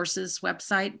Resources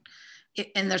website.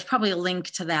 And there's probably a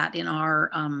link to that in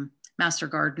our Master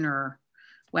Gardener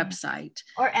website.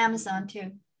 Or Amazon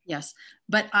too. Yes,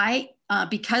 but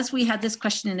because we had this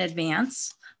question in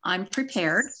advance, I'm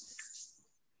prepared.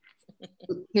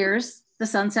 Here's the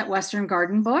Sunset Western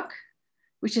Garden book,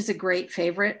 which is a great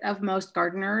favorite of most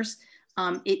gardeners.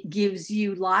 It gives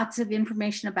you lots of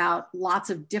information about lots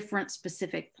of different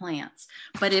specific plants,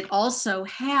 but it also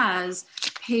has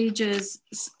pages,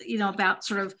 you know, about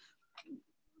sort of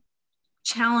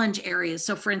challenge areas.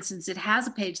 So for instance, it has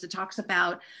a page that talks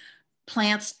about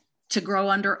plants to grow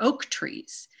under oak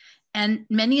trees. And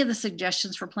many of the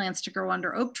suggestions for plants to grow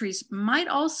under oak trees might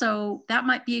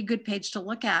be a good page to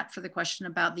look at for the question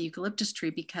about the eucalyptus tree,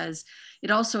 because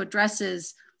it also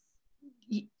addresses,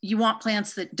 you want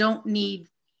plants that don't need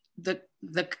the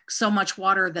so much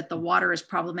water that the water is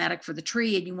problematic for the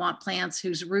tree, and you want plants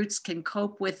whose roots can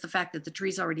cope with the fact that the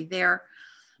tree's already there.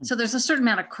 So there's a certain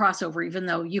amount of crossover, even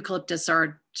though eucalyptus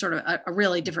are sort of a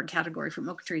really different category from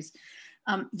oak trees.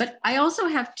 But I also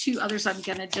have two others I'm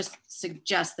going to just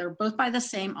suggest. They're both by the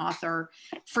same author.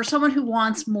 For someone who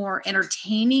wants more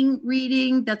entertaining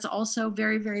reading, that's also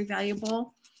very, very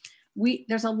valuable.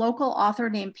 There's a local author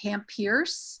named Pam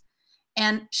Pierce,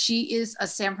 and she is a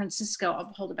San Francisco,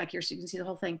 I'll hold it back here so you can see the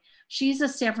whole thing. She's a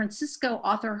San Francisco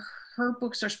author. Her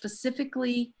books are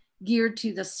specifically geared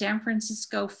to the San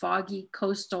Francisco foggy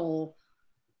coastal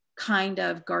kind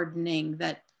of gardening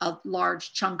that a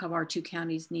large chunk of our two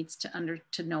counties needs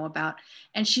to know about.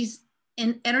 And she's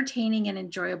entertaining and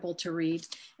enjoyable to read.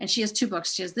 And she has two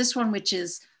books. She has this one, which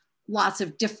is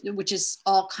which is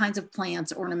all kinds of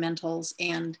plants, ornamentals,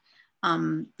 and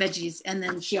veggies. And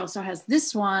then she also has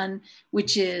this one,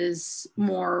 which is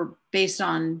more based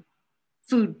on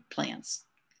food plants.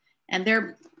 And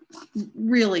they're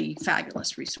really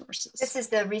fabulous resources. This is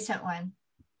the recent one,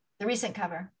 the recent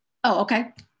cover. Oh,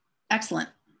 okay. Excellent.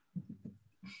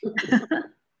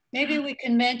 Maybe we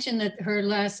can mention that her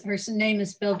name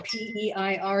is spelled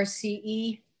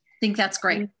P-E-I-R-C-E. I think that's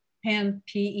great. Pam,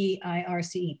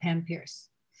 P-E-I-R-C-E, Pam Pierce.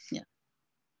 Yeah.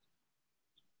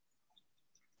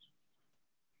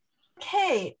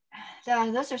 Okay,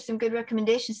 those are some good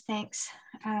recommendations. Thanks,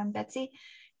 Betsy.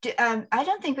 I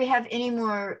don't think we have any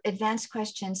more advanced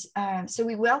questions. So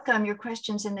we welcome your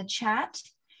questions in the chat.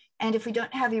 And if we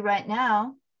don't have you right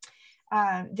now,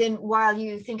 then while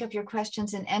you think of your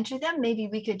questions and enter them, maybe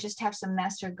we could just have some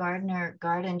Master Gardener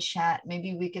garden chat.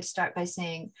 Maybe we could start by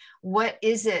saying, what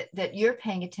is it that you're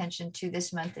paying attention to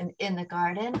this month in the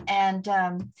garden? And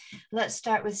let's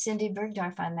start with Cindy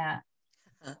Bergdorf on that.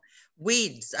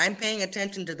 Weeds. I'm paying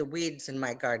attention to the weeds in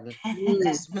my garden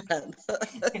this month.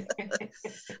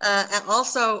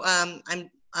 Also, I'm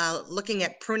looking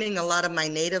at pruning a lot of my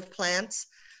native plants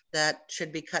that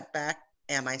should be cut back,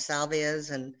 and my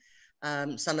salvias and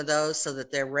some of those, so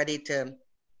that they're ready to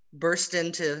burst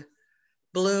into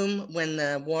bloom when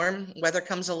the warm weather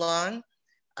comes along.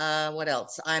 What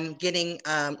else? I'm getting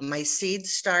my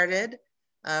seeds started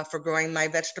for growing my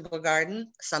vegetable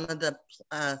garden. Some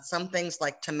things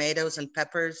like tomatoes and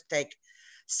peppers take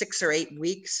 6 or 8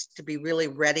 weeks to be really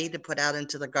ready to put out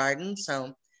into the garden.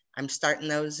 So I'm starting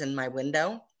those in my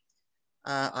window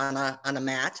on a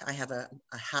mat. I have a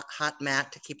hot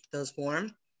mat to keep those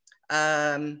warm.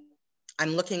 I'm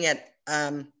looking at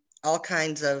all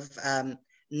kinds of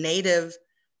native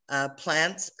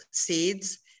plants,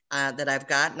 seeds that I've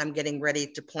got, and I'm getting ready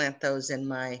to plant those in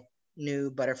my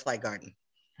new butterfly garden.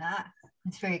 Ah,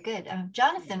 that's very good.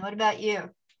 Jonathan, what about you?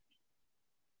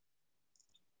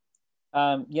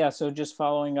 Yeah, so just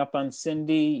following up on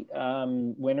Cindy,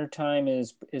 wintertime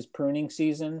is pruning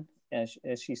season, as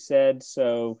she said.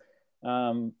 So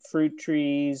fruit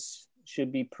trees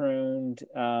should be pruned,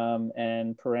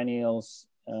 and perennials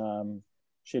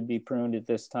should be pruned at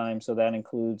this time. So that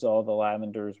includes all the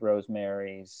lavenders,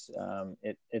 rosemaries,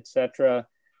 etc.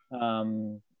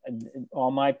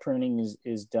 All my pruning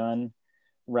is done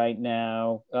right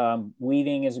now.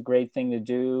 Weeding is a great thing to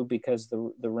do because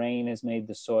the rain has made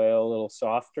the soil a little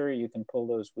softer. You can pull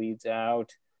those weeds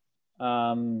out.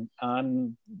 I'm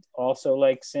also,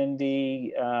 like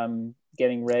Cindy,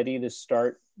 getting ready to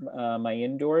start my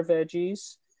indoor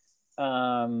veggies.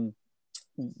 You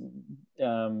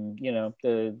know,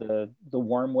 the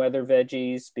warm weather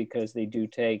veggies, because they do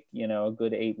take, you know, a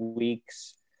good 8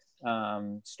 weeks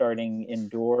starting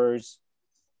indoors.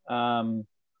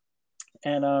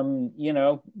 And you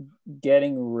know,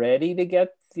 getting ready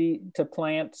to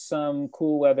plant some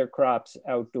cool weather crops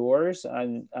outdoors.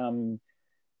 I'm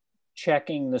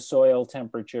checking the soil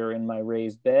temperature in my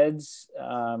raised beds.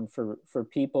 For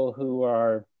people who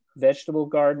are vegetable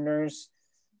gardeners,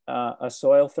 a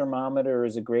soil thermometer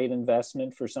is a great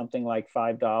investment for something like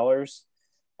 $5.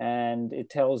 And it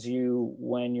tells you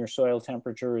when your soil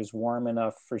temperature is warm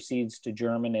enough for seeds to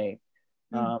germinate.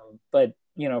 But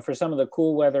you know, for some of the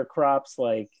cool weather crops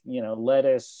like, you know,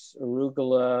 lettuce,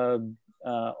 arugula,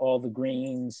 all the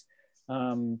greens,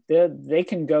 they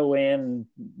can go in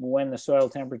when the soil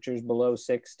temperature is below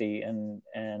 60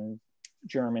 and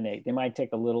germinate. They might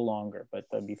take a little longer, but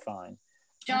they'll be fine.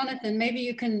 Jonathan, maybe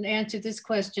you can answer this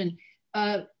question.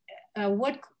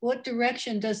 What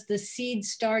direction does the seed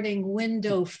starting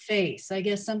window face? I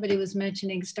guess somebody was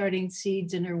mentioning starting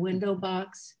seeds in her window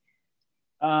box.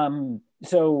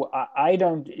 So I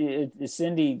don't,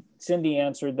 Cindy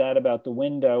answered that about the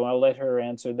window. I'll let her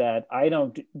answer that. I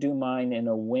don't do mine in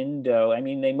a window. I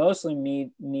mean, they mostly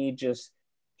need just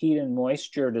heat and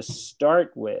moisture to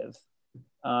start with,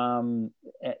 to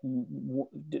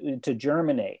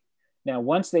germinate. Now,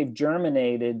 once they've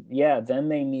germinated, yeah, then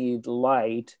they need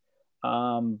light,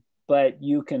 but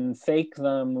you can fake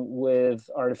them with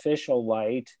artificial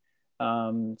light.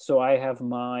 So I have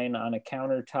mine on a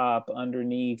countertop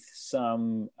underneath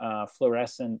some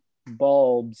fluorescent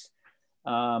bulbs.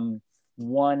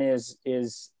 One is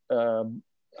on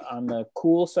the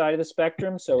cool side of the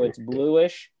spectrum, so it's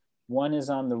bluish. One is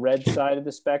on the red side of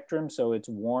the spectrum, so it's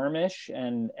warmish,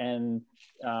 and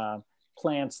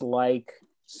plants like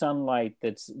sunlight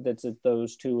that's at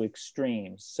those two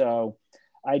extremes. So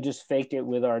I just fake it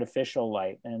with artificial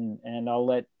light, and I'll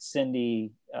let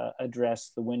Cindy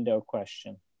address the window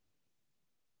question.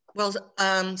 Well,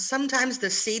 sometimes the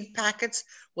seed packets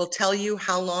will tell you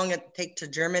how long it takes to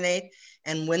germinate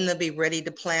and when they'll be ready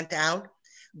to plant out.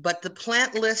 But the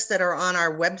plant lists that are on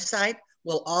our website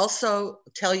will also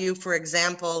tell you, for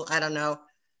example, I don't know,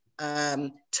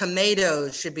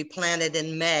 tomatoes should be planted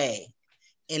in May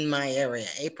in my area,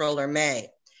 April or May.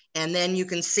 And then you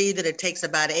can see that it takes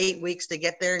about 8 weeks to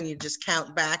get there, and you just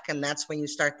count back, and that's when you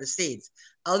start the seeds.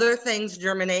 Other things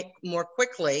germinate more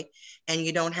quickly, and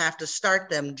you don't have to start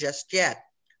them just yet.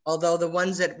 Although the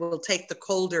ones that will take the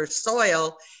colder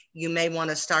soil, you may want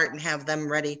to start and have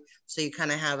them ready, so you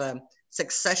kind of have a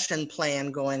succession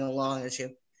plan going along as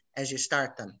you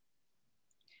start them.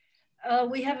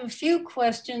 We have a few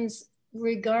questions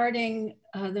regarding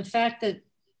the fact that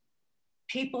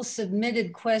people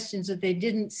submitted questions that they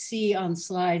didn't see on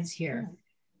slides here.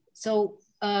 So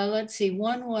let's see,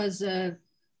 one was a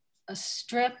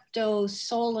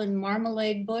streptosolin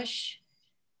marmalade bush.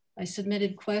 I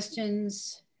submitted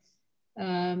questions.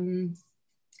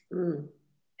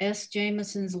 S.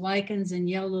 Jameson's lichens and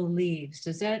yellow leaves.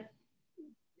 Did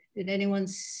anyone?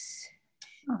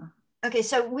 Okay,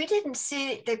 so we didn't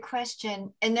see the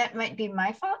question, and that might be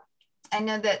my fault. I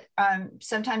know that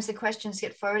sometimes the questions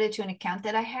get forwarded to an account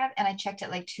that I have, and I checked it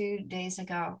like 2 days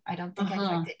ago. I don't think I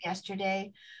checked it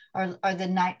yesterday or the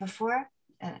night before.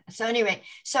 So anyway,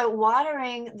 so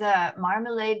watering the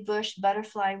marmalade bush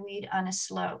butterfly weed on a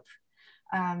slope.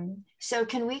 So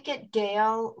can we get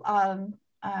Gail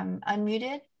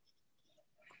unmuted?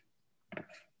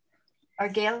 Or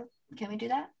Gail, can we do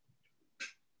that?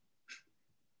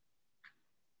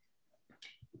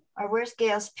 Or where's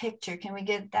Gail's picture? Can we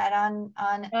get that on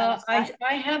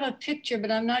I have a picture, but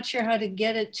I'm not sure how to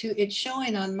get it to, it's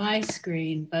showing on my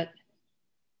screen, but.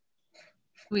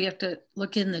 We have to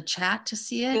look in the chat to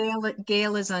see it.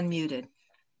 Gail is unmuted.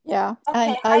 Yeah, okay,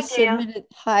 and hi, I submitted, Gail.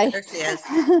 hi. There she is.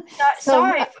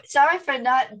 Sorry for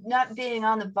not being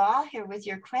on the ball here with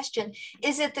your question.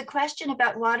 Is it the question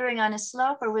about watering on a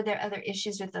slope, or were there other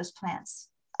issues with those plants?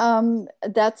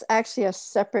 That's actually a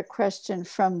separate question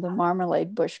from the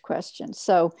marmalade bush question.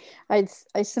 So I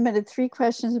submitted 3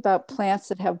 questions about plants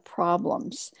that have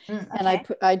problems. Okay. And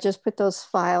I just put those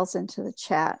files into the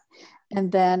chat.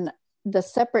 And then the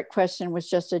separate question was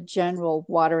just a general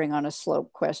watering on a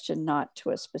slope question, not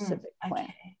to a specific plant.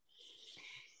 Okay.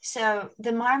 So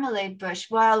the marmalade bush,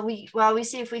 while we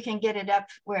see if we can get it up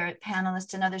where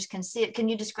panelists and others can see it, can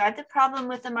you describe the problem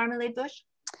with the marmalade bush?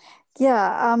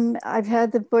 Yeah, I've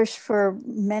had the bush for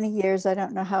many years. I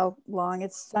don't know how long.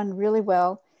 It's done really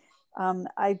well.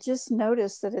 I just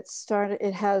noticed that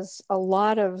it has a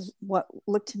lot of what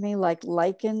looked to me like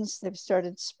lichens. They've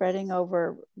started spreading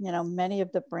over, many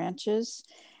of the branches.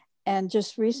 And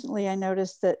just recently I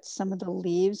noticed that some of the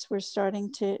leaves were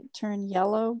starting to turn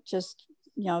yellow. Just,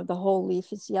 the whole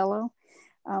leaf is yellow,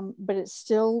 but it's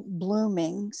still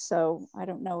blooming. So I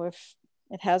don't know if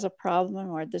it has a problem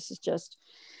or this is just,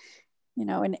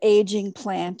 an aging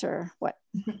plant or what.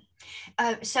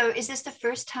 So is this the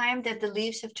first time that the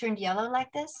leaves have turned yellow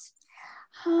like this?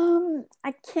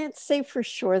 I can't say for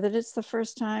sure that it's the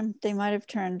first time. They might have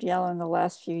turned yellow in the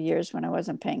last few years when I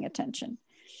wasn't paying attention.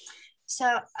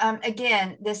 So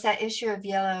again, that issue of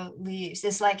yellow leaves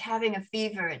is like having a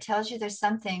fever. It tells you there's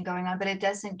something going on, but it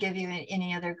doesn't give you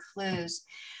any other clues.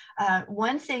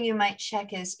 One thing you might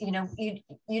check is, you know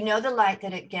the light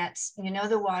that it gets,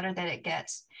 the water that it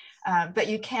gets, but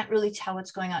you can't really tell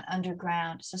what's going on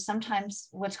underground. So sometimes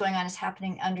what's going on is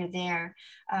happening under there.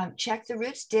 Check the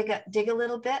roots, dig a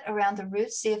little bit around the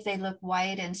roots, see if they look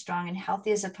white and strong and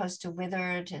healthy as opposed to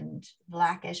withered and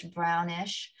blackish,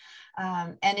 brownish.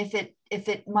 And if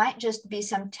it might just be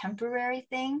some temporary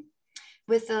thing,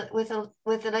 with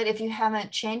the light, if you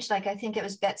haven't changed, like I think it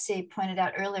was Betsy pointed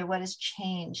out earlier, what has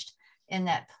changed in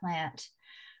that plant.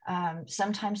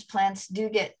 Sometimes plants do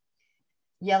get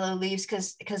yellow leaves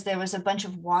because there was a bunch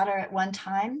of water at one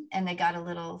time and they got a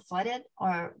little flooded,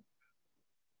 or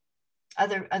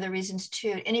other reasons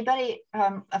too. Anybody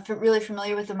really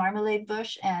familiar with the marmalade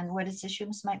bush and what its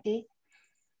issues might be?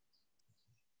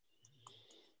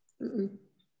 Mm-mm.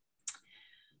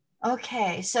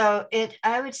 Okay, so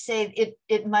I would say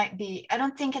it might be, I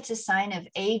don't think it's a sign of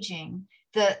aging.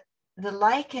 The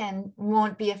lichen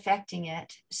won't be affecting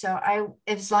it. So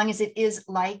as long as it is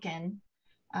lichen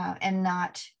and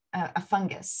not a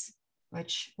fungus,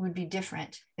 which would be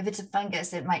different. If it's a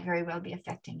fungus, it might very well be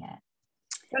affecting it.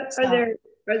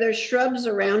 Are there shrubs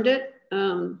around it?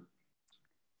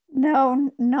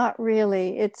 No, not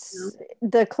really. It's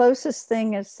the closest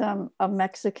thing is a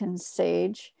Mexican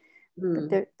sage.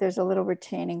 But there's a little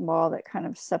retaining wall that kind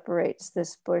of separates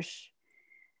this bush.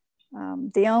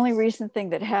 The only recent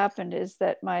thing that happened is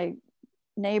that my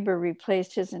neighbor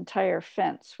replaced his entire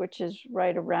fence, which is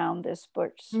right around this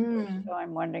bush. So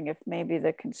I'm wondering if maybe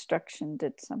the construction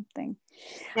did something.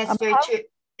 That's very true.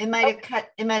 It might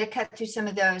have cut through some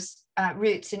of those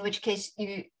roots, in which case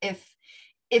if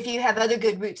you have other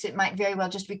good roots, it might very well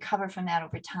just recover from that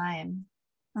over time.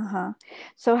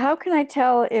 So how can I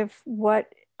tell if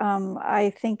what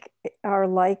I think our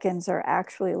lichens are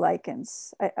actually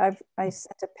lichens? I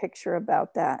sent a picture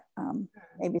about that.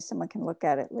 Maybe someone can look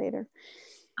at it later.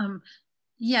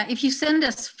 Yeah, if you send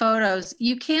us photos,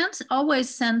 you can't always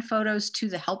send photos to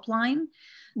the helpline.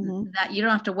 That you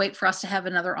don't have to wait for us to have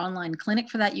another online clinic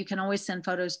for that. You can always send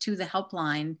photos to the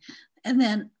helpline, and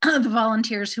then the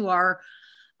volunteers who are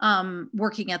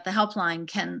working at the helpline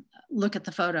can look at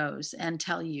the photos and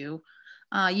tell you.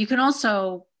 You can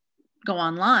also go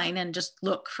online and just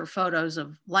look for photos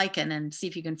of lichen and see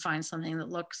if you can find something that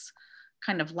looks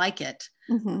kind of like it.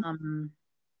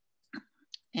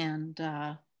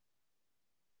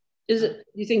 Is it,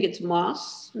 you think it's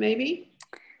moss maybe?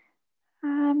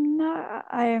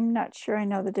 I am not sure I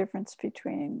know the difference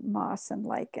between moss and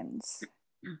lichens.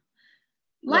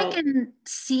 Lichen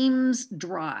seems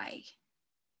dry.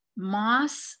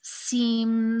 Moss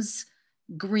seems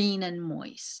green and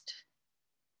moist.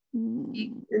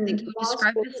 You think you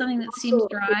describe it as something that seems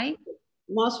dry?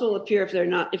 Moss will appear if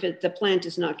the plant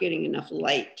is not getting enough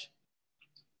light.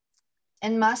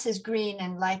 And moss is green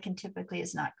and lichen typically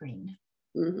is not green.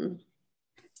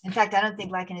 In fact, I don't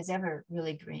think lichen is ever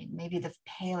really green. Maybe the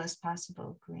palest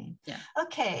possible green. Yeah.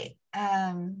 Okay.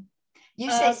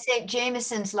 You say St.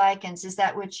 Jameson's lichens. Is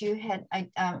that what you had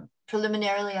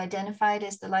preliminarily identified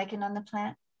as the lichen on the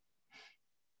plant?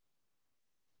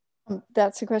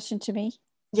 That's a question to me?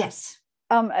 Yes.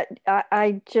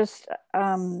 I just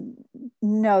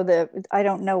know that I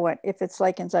don't know what, if it's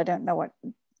lichens, I don't know what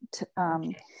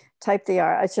type they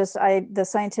are. It's just the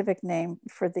scientific name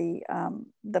for the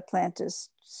plant is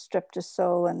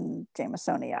Streptosolum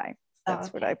jamesonii.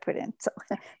 That's what I put in. So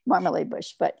marmalade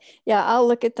bush, but yeah, I'll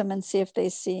look at them and see if they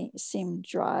seem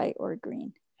dry or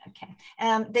green. Okay.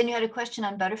 Then you had a question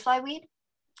on butterfly weed?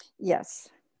 Yes.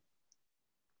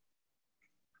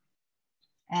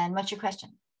 And what's your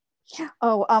question?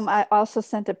 Oh, I also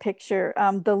sent a picture.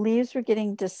 The leaves were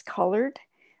getting discolored.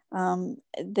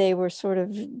 They were sort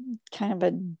of kind of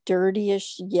a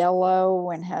dirtyish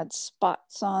yellow and had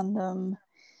spots on them.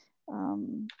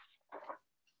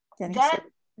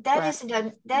 That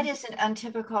isn't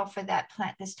untypical for that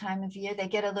plant this time of year. They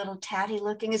get a little tatty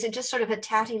looking. Is it just sort of a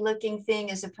tatty looking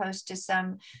thing as opposed to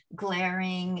some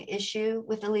glaring issue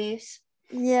with the leaves?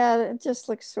 Yeah, it just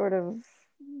looks sort of,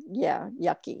 yeah,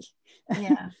 yucky.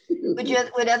 Yeah.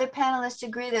 Would other panelists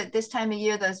agree that this time of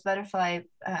year those butterfly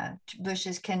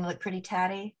bushes can look pretty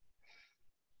tatty?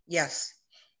 Yes.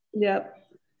 Yep.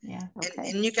 Yeah.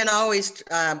 Okay. And you can always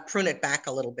prune it back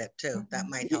a little bit too. That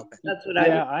might help it. That's what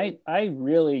I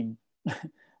really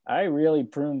I really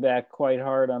prune back quite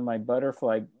hard on my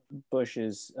butterfly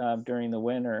bushes during the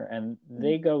winter, and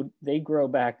they grow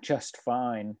back just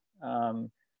fine.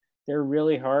 They're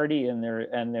really hardy and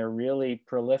they're really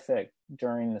prolific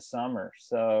during the summer.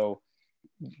 So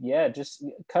yeah, just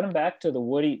cut them back to the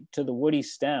woody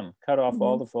stem, cut off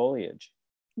all the foliage.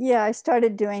 Yeah, I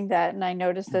started doing that, and I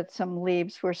noticed that some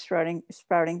leaves were sprouting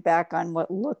back on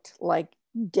what looked like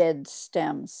dead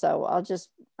stems. So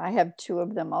I have 2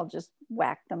 of them. I'll just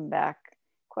whack them back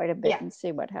quite a bit and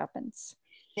see what happens.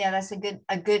 Yeah, that's a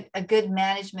good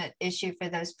management issue for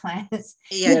those plants.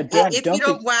 Yeah, if you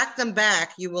don't whack them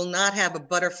back, you will not have a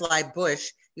butterfly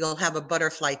bush. You'll have a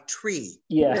butterfly tree.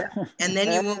 Yeah. And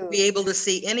then you won't be able to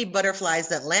see any butterflies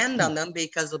that land on them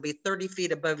because they'll be 30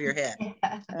 feet above your head.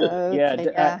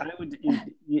 I would,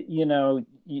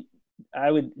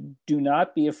 I would do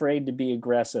not be afraid to be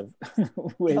aggressive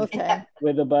with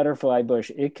a butterfly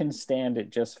bush. It can stand it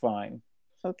just fine.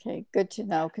 Okay, good to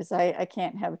know, because I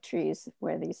can't have trees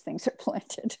where these things are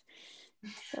planted.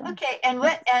 So. Okay,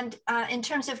 and in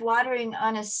terms of watering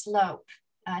on a slope,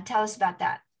 tell us about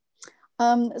that.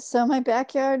 So my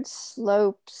backyard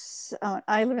slopes.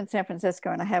 I live in San Francisco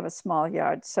and I have a small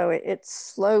yard, so it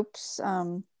slopes,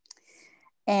 and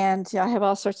I have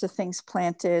all sorts of things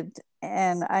planted.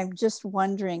 And I'm just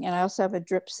wondering, and I also have a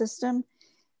drip system,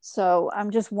 so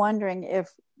I'm just wondering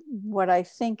if what I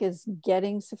think is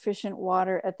getting sufficient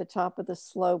water at the top of the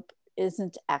slope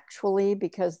isn't actually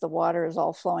because the water is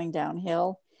all flowing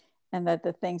downhill, and that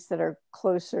the things that are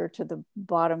closer to the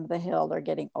bottom of the hill are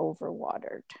getting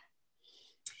overwatered.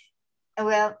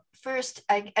 Well, first,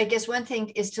 I guess one thing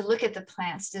is to look at the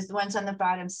plants. Does the ones on the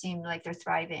bottom seem like they're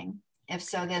thriving? If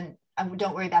so, then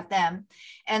don't worry about them.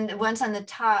 And the ones on the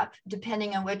top,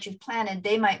 depending on what you've planted,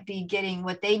 they might be getting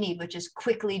what they need, which is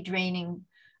quickly draining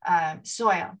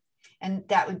soil. And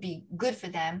that would be good for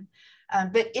them.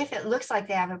 But if it looks like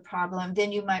they have a problem,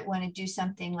 then you might want to do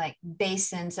something like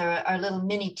basins or a little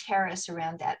mini terrace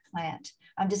around that plant.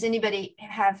 Does anybody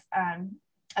have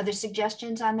other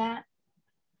suggestions on that?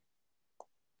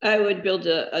 I would build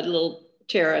a little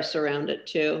terrace around it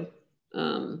too.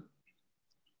 And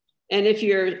if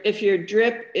your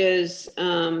drip is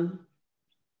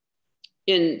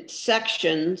in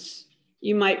sections,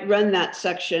 you might run that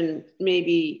section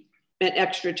maybe an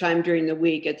extra time during the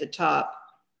week at the top,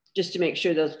 just to make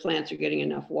sure those plants are getting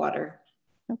enough water.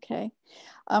 Okay,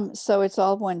 so it's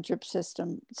all one drip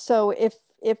system. So if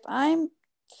I'm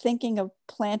thinking of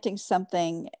planting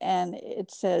something and it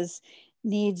says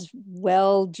needs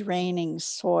well draining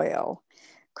soil,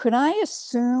 could I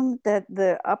assume that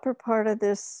the upper part of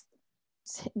this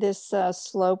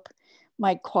slope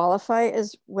might qualify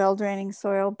as well draining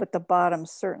soil, but the bottom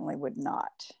certainly would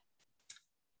not?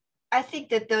 I think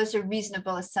that those are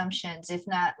reasonable assumptions, if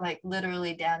not like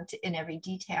literally down to in every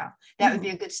detail. That would be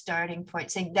a good starting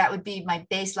point. Saying that would be my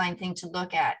baseline thing to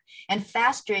look at. And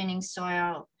fast draining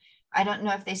soil, I don't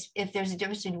know if there's a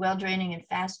difference between well draining and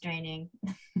fast draining.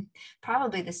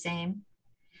 Probably the same.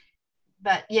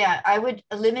 But yeah, I would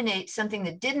eliminate something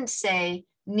that didn't say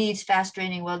needs fast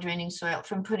draining, well draining soil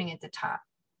from putting it at the top.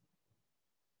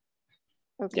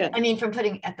 Okay. I mean, from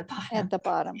putting it at the bottom. At the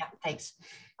bottom. Yeah, thanks.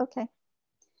 Okay.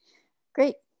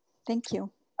 Great. Thank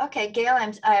you. Okay, Gail,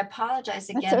 I apologize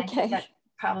again. That's I think okay. that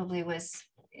probably was,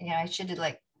 I should have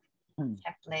like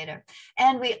checked later.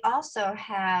 And we also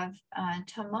have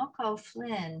Tomoko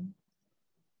Flynn.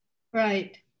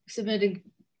 Right, submitted,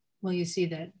 well, you see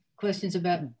that, questions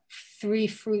about 3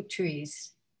 fruit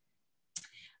trees.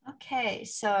 Okay,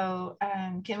 so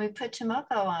can we put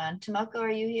Tomoko on? Tomoko, are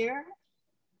you here?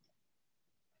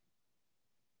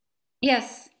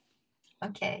 Yes.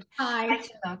 Okay. Hi. Hi,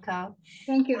 Tomoko.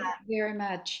 Thank you very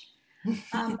much.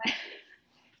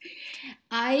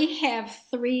 I have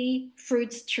 3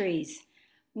 fruits trees.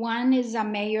 One is a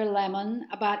Mayor lemon,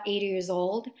 about 8 years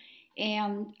old,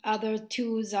 and other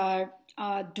 2 are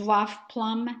a dwarf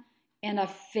plum and a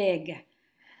fig.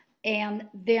 And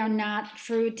they're not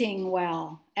fruiting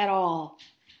well at all.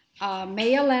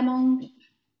 Mayor lemon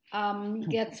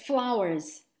gets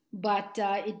flowers, but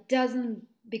it doesn't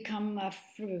become a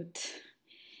fruit.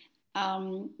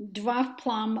 Dwarf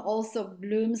plum also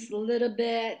blooms a little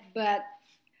bit, but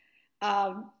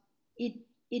it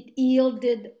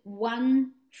yielded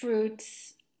 1 fruit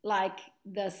like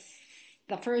the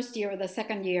first year or the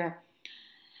second year.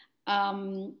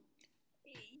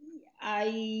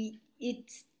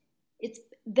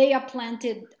 They are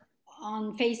planted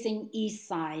on facing east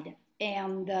side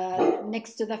and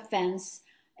next to the fence,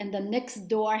 and the next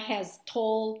door has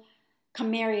tall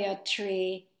camellia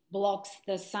tree blocks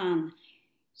the sun.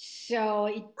 So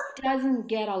it doesn't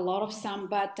get a lot of sun,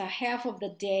 but half of the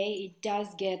day it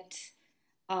does get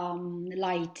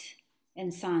light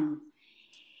and sun.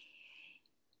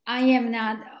 I am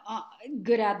not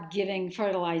good at giving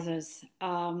fertilizers.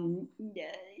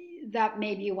 That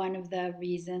may be one of the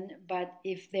reasons, but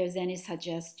if there's any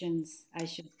suggestions, I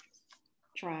should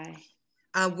try.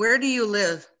 Where do you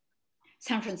live?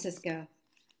 San Francisco.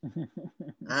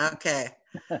 Okay.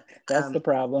 That's the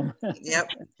problem. Yep.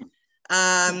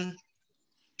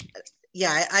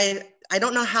 Yeah, I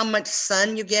don't know how much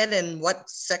sun you get in what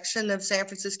section of San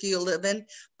Francisco you live in,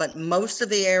 but most of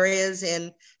the areas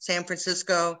in San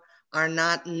Francisco are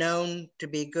not known to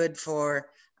be good for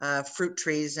fruit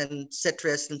trees and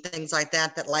citrus and things like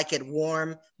that, that like it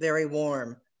warm, very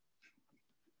warm.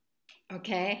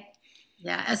 Okay.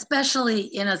 Yeah, especially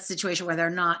in a situation where they're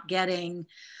not getting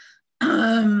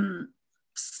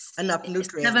Enough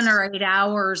nutrients. 7 or 8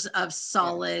 hours of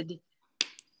solid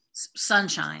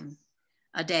sunshine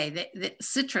a day. The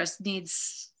citrus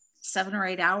needs 7 or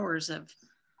 8 hours of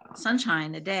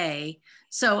sunshine a day.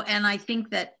 So, and I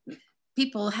think that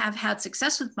people have had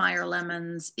success with Meyer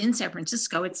lemons in San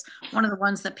Francisco. It's one of the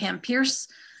ones that Pam Pierce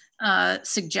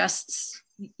suggests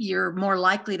you're more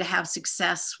likely to have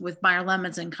success with Meyer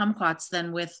lemons and kumquats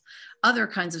than with other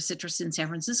kinds of citrus in San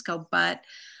Francisco. But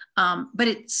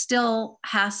it still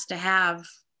has to have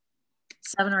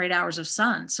 7 or 8 hours of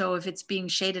sun. So if it's being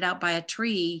shaded out by a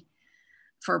tree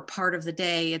for part of the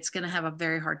day, it's going to have a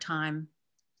very hard time.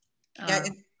 Yeah,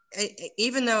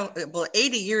 even though, well,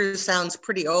 80 years sounds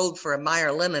pretty old for a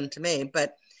Meyer lemon to me,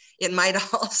 but it might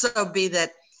also be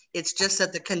that it's just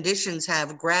that the conditions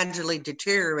have gradually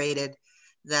deteriorated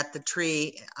that the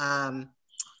tree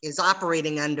is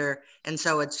operating under. And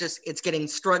so it's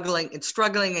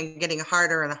struggling and getting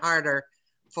harder and harder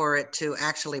for it to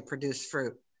actually produce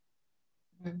fruit.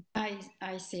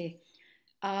 I see.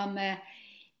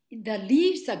 The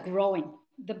leaves are growing,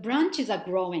 the branches are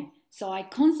growing. So I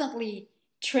constantly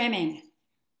trimming.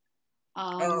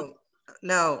 Oh,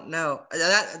 no.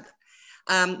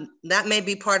 That may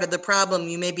be part of the problem.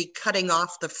 You may be cutting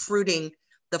off the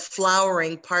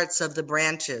flowering parts of the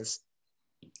branches.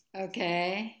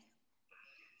 Okay.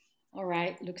 All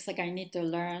right. Looks like I need to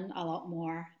learn a lot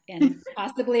more and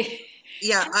possibly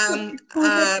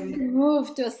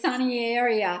move to a sunny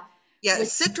area. Yeah,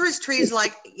 citrus trees,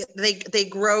 like they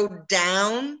grow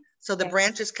down, so the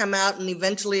branches come out and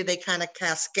eventually they kind of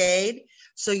cascade.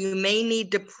 So you may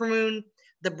need to prune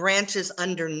the branches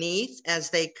underneath as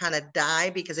they kind of die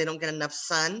because they don't get enough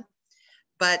sun.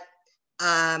 But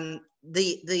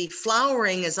the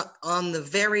flowering is on the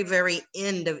very, very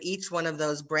end of each one of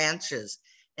those branches.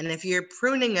 And if you're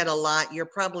pruning it a lot, you're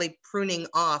probably pruning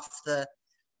off the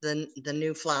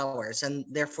new flowers and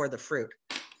therefore the fruit.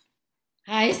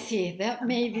 I see. That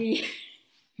may be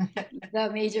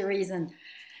the major reason.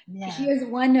 Yeah. Here's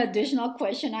one additional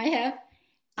question I have.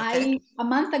 Okay. A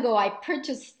month ago, I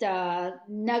purchased a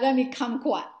Nagami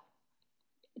kumquat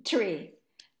tree,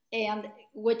 and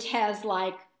which has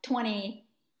like 20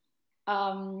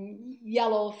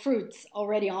 yellow fruits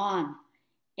already on.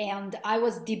 And I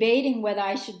was debating whether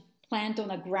I should plant on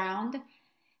the ground.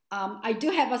 I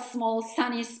do have a small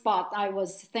sunny spot, I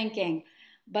was thinking,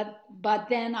 but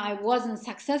then I wasn't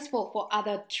successful for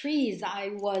other trees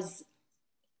I was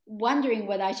wondering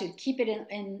whether I should keep it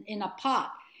in a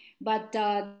pot. But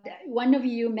one of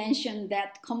you mentioned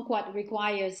that kumquat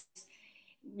requires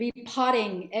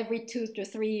repotting every 2 to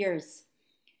 3 years.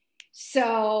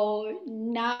 So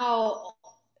now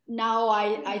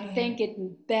I think it's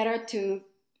better to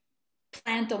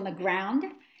plant on the ground.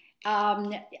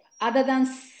 Other than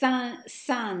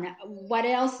sun, what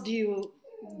else do you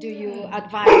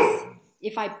advise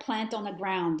if I plant on the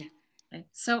ground? Okay.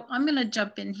 So I'm going to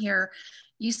jump in here.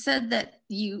 You said that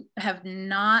you have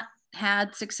not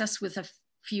had success with a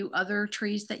few other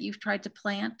trees that you've tried to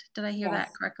plant. Did I hear Yes.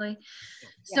 that correctly?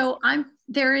 Yes. So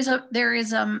there is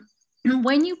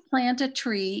when you plant a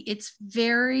tree, it's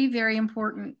very, very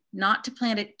important not to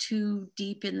plant it too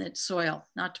deep in the soil,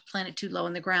 not to plant it too low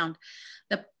in the ground.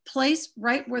 The place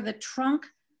right where the trunk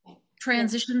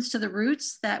transitions to the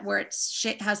roots, that where it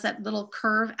has that little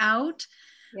curve out,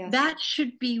 Yes. that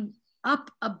should be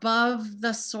up above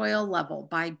the soil level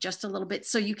by just a little bit.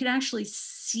 So you can actually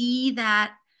see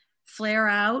that flare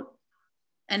out,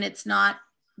 and it's not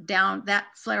down, that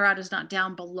flare out is not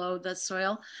down below the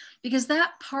soil, because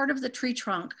that part of the tree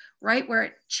trunk, right where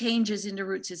it changes into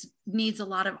roots, needs a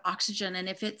lot of oxygen. And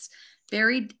if it's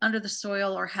buried under the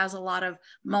soil or has a lot of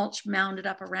mulch mounded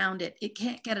up around it, it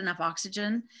can't get enough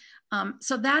oxygen.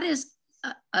 So that is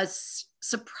a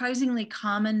surprisingly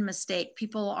common mistake.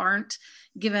 People aren't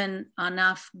given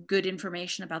enough good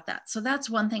information about that. So that's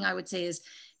one thing I would say is,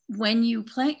 when you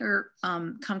plant your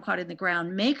kumquat in the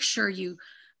ground, make sure you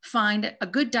find a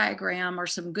good diagram or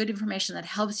some good information that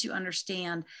helps you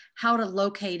understand how to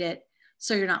locate it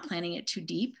so you're not planting it too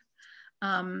deep.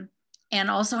 And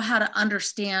also how to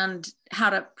understand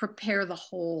how to prepare the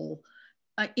hole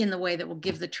in the way that will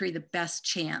give the tree the best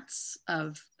chance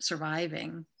of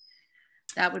surviving.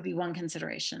 That would be one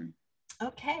consideration.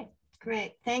 Okay,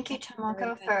 great. Thank you,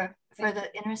 Tomoko, for the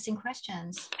interesting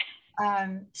questions.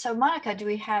 So Monica, do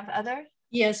we have other?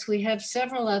 Yes, we have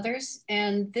several others,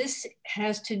 and this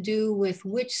has to do with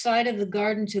which side of the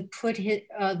garden to put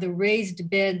the raised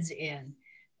beds in.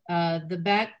 The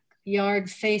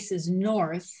backyard faces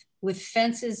north with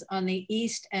fences on the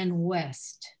east and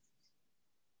west.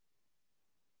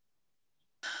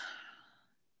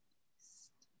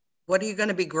 What are you going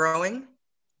to be growing?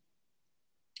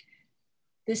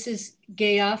 This is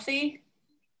Gayathri.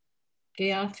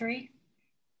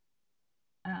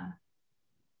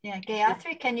 Yeah,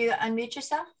 Gayathri, can you unmute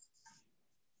yourself?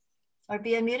 Or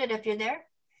be unmuted if you're there?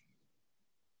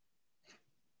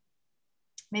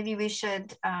 Maybe we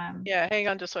should. Yeah, hang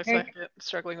on just a second. I'm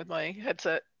struggling with my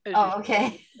headset. Oh,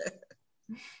 okay.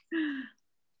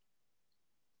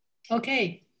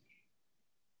 Okay.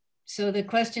 So the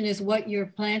question is what you're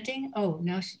planting? Oh,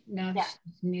 now Yeah.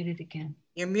 She's muted again.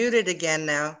 You're muted again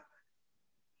now.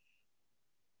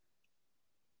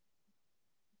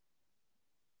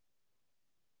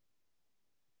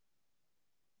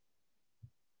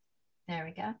 There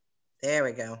we go. There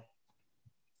we go.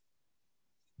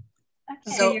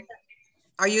 Okay. So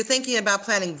are you thinking about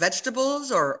planting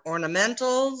vegetables or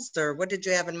ornamentals, or what did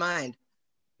you have in mind?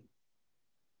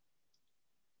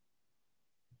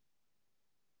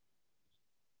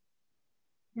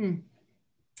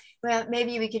 Well,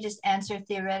 maybe we could just answer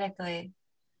theoretically.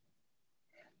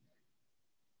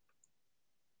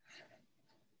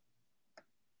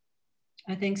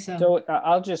 I think so. So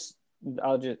I'll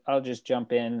just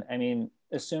jump in. I mean,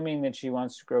 assuming that she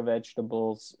wants to grow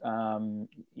vegetables,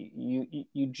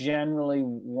 you generally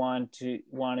want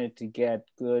it to get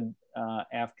good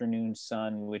afternoon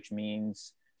sun, which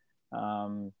means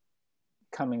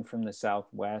coming from the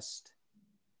southwest.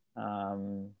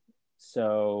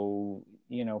 So,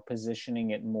 you know,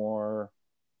 positioning it more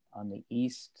on the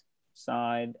east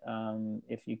side,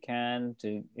 if you can,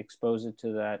 to expose it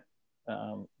to that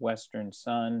western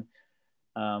sun.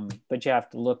 But you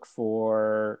have to look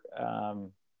for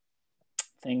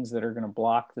things that are going to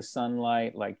block the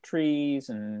sunlight, like trees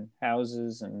and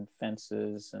houses and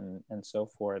fences and so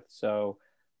forth. So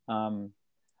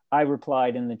I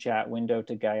replied in the chat window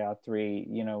to Gayathri,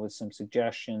 you know, with some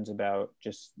suggestions about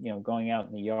just, you know, going out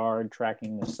in the yard,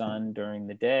 tracking the sun during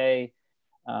the day,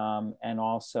 and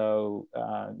also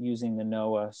using the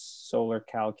NOAA solar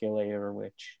calculator,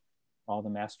 which all the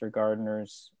master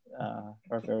gardeners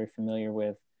are very familiar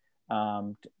with,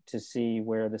 to see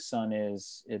where the sun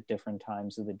is at different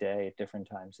times of the day, at different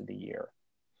times of the year.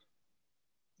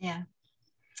 Yeah.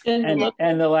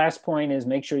 And the last point is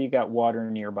make sure you got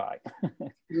water nearby.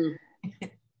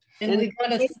 And we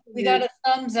got a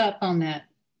thumbs up on that.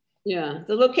 Yeah,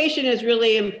 the location is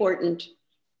really important.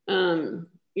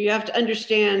 You have to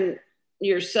understand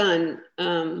your sun.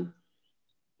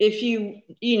 if you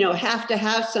know, have to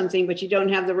have something, but you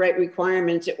don't have the right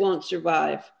requirements, it won't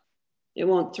survive. It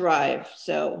won't thrive.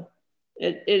 So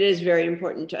it is very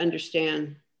important to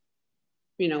understand,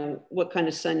 you know, what kind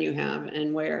of sun you have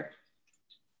and where.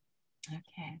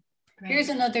 Okay, great. Here's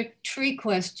another tree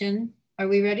question. Are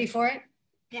we ready for it?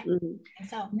 Yeah,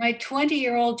 so. My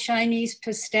 20-year-old Chinese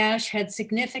pistache had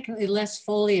significantly less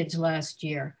foliage last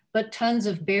year, but tons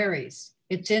of berries.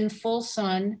 It's in full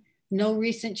sun, no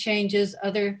recent changes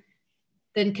other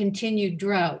than continued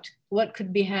drought. What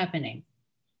could be happening?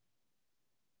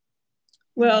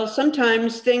 Well,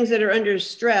 sometimes things that are under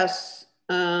stress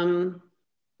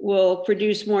will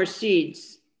produce more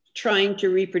seeds, trying to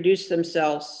reproduce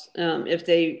themselves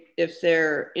if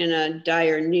they're in a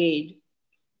dire need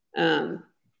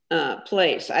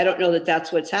place. I don't know that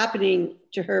that's what's happening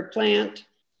to her plant.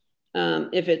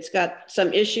 If it's got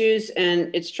some issues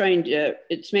and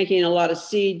it's making a lot of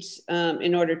seeds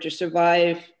in order to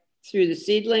survive through the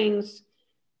seedlings,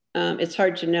 it's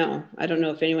hard to know. I don't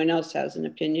know if anyone else has an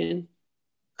opinion.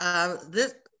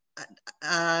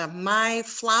 My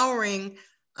flowering,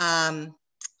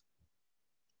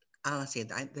 let's see,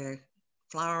 they're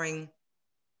flowering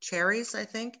cherries, I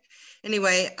think.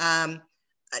 Anyway,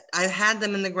 I've had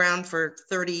them in the ground for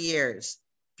 30 years.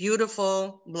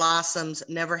 Beautiful blossoms,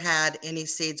 never had any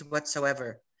seeds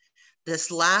whatsoever.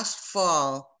 This last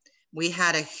fall, we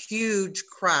had a huge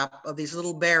crop of these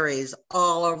little berries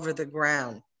all over the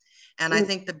ground. And I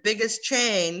think the biggest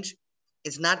change,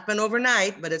 it's not been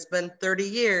overnight, but it's been 30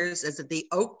 years, is that the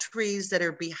oak trees that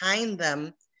are behind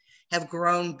them have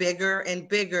grown bigger and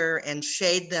bigger and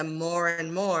shade them more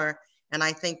and more. And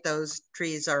I think those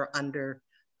trees are under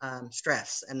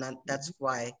stress. And that's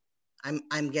why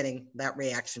I'm getting that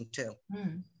reaction too.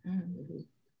 Mm-hmm.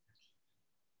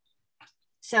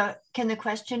 So can the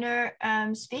questioner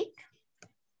speak?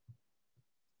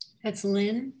 That's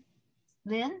Lynn.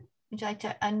 Lynn, would you like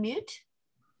to unmute?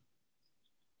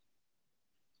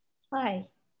 Hi.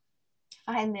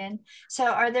 Hi, Lynn. So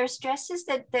are there stresses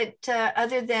that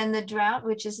other than the drought,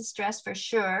 which is a stress for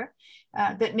sure,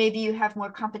 but maybe you have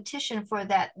more competition for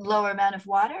that lower amount of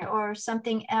water or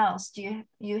something else? Do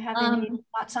you have any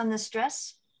thoughts on the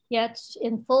stress? Yeah, it's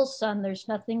in full sun. There's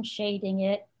nothing shading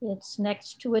it. It's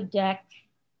next to a deck.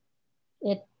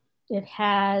 It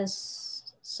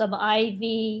has some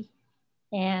ivy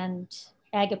and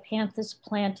agapanthus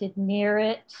planted near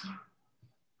it,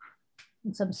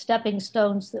 and some stepping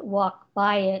stones that walk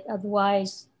by it.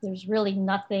 Otherwise, there's really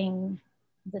nothing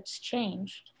that's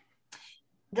changed.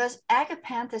 Those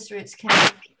agapanthus roots can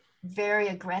be very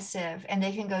aggressive, and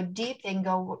they can go deep, they can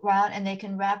go around, and they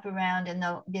can wrap around, and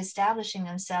they'll be establishing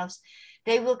themselves.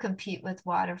 They will compete with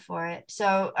water for it.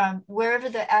 So wherever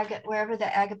the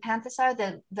agapanthus are,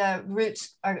 the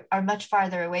roots are much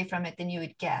farther away from it than you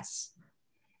would guess.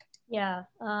 Yeah,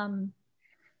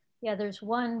 there's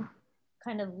one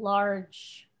kind of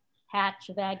large patch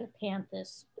of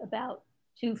agapanthus about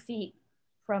 2 feet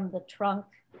from the trunk,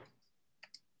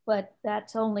 but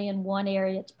that's only in one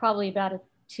area. It's probably about a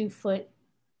 2-foot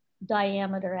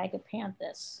diameter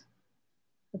agapanthus,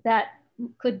 but that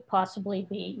could possibly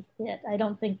be it. I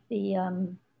don't think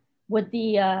would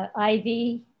the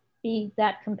ivy be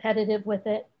that competitive with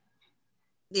it?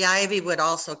 The ivy would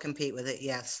also compete with it,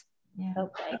 yes. Yeah.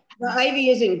 Okay. The ivy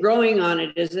isn't growing on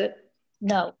it, is it?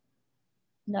 No,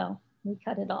 we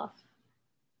cut it off.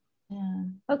 Yeah.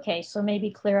 Okay, so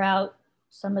maybe clear out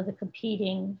some of the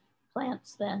competing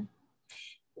plants then.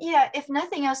 Yeah, if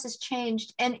nothing else has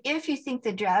changed, and if you think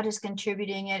the drought is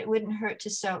contributing, it wouldn't hurt to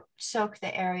soak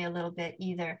the area a little bit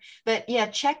either. But yeah,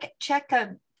 try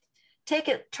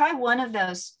one of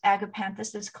those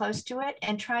agapanthus that's close to it,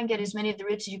 and try and get as many of the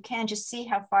roots as you can. Just see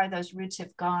how far those roots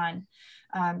have gone.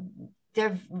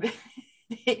 They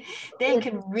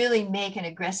can really make an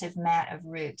aggressive mat of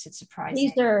roots. It's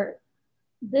surprising.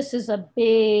 This is a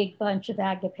big bunch of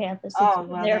agapanthus. It's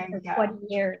been there for 20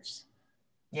 years.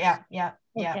 Yeah.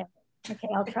 Okay,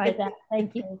 I'll try that.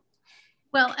 Thank you.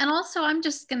 Well, and also I'm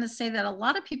just going to say that a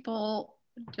lot of people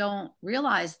don't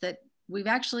realize that we've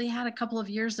actually had a couple of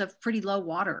years of pretty low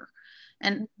water,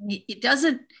 and it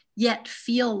doesn't yet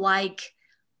feel like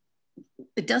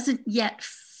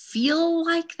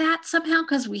that somehow,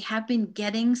 because we have been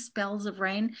getting spells of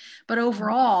rain, but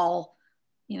overall,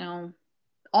 you know,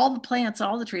 all the plants,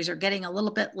 all the trees are getting a little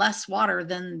bit less water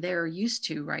than they're used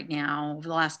to right now over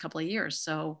the last couple of years.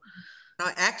 So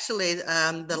actually,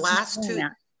 the last two,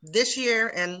 this year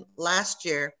and last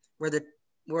year, were the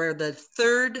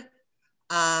third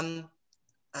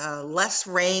less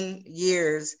rain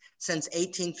years since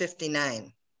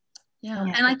 1859. Yeah,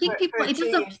 and I think people, it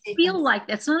doesn't feel like,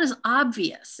 it's not as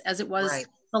obvious as it was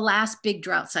the last big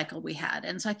drought cycle we had.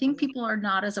 And so I think people are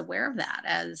not as aware of that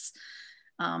as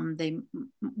they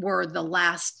were the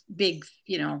last big,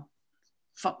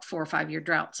 4 or 5 year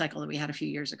drought cycle that we had a few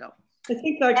years ago. I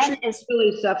think our trees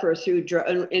really suffer through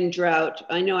drought.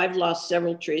 I know I've lost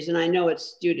several trees, and I know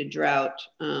it's due to drought.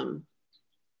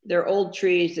 They're old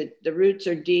trees, the roots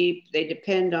are deep, they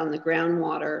depend on the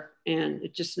groundwater, and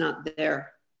it's just not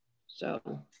there. So.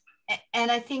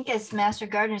 And I think as master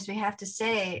gardeners, we have to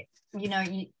say, you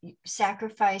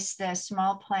sacrifice the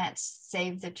small plants,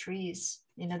 save the trees.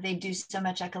 They do so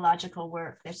much ecological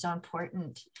work. They're so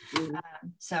important.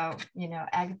 So,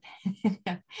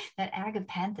 that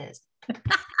agapanthus.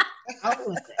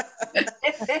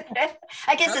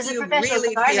 I guess as a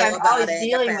professional gardener, I'm always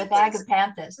dealing with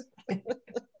agapanthus.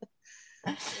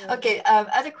 Okay,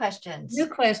 other questions? New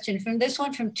question from this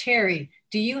one from Terry.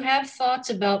 Do you have thoughts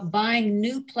about buying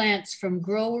new plants from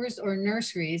growers or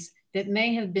nurseries that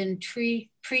may have been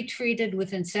pre-treated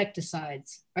with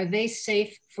insecticides? Are they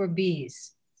safe for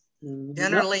bees?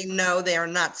 Generally, no, they are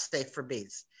not safe for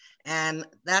bees. And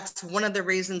that's one of the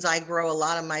reasons I grow a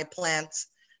lot of my plants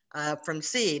from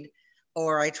seed,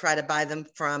 or I try to buy them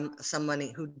from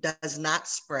somebody who does not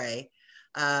spray.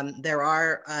 There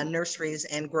are nurseries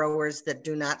and growers that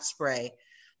do not spray.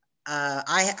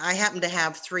 I happen to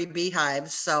have 3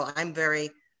 beehives, so I'm very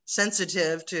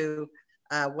sensitive to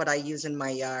what I use in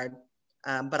my yard,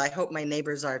 but I hope my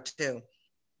neighbors are too.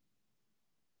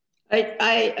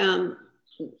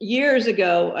 Years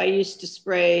ago, I used to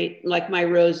spray like my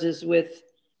roses with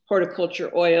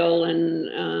horticulture oil and,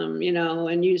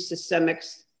 and use systemic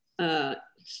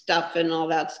stuff and all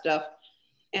that stuff.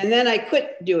 And then I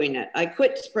quit doing it. I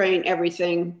quit spraying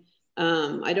everything.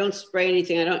 I don't spray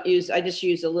anything. I just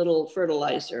use a little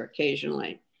fertilizer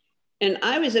occasionally. And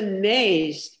I was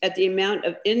amazed at the amount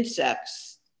of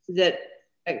insects that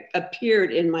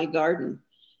appeared in my garden.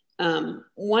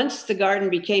 Once the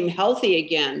garden became healthy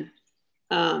again,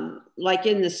 like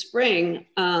in the spring,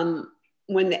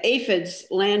 when the aphids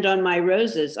land on my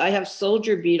roses, I have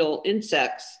soldier beetle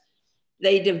insects.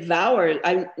 They devour,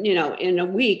 in a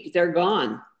week, they're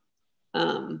gone.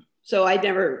 So I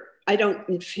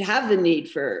don't have the need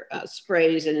for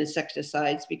sprays and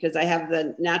insecticides because I have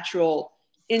the natural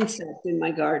insect in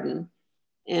my garden.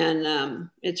 And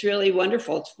it's really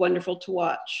wonderful. It's wonderful to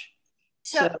watch.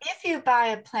 So if you buy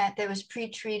a plant that was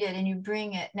pre-treated and you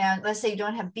bring it, now let's say you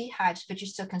don't have beehives, but you're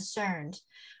still concerned,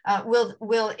 how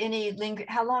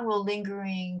long will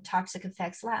lingering toxic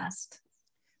effects last?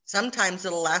 Sometimes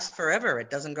it'll last forever.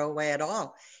 It doesn't go away at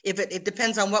all. It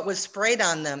depends on what was sprayed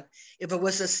on them. If it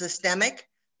was a systemic,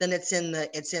 then it's in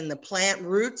the plant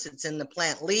roots, it's in the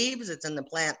plant leaves, it's in the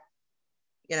plant,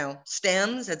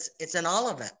 stems, it's in all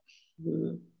of it.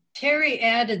 Mm-hmm. Terry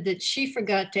added that she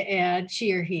forgot to add,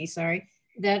 she or he, sorry,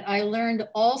 that I learned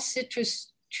all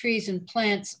citrus trees and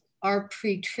plants are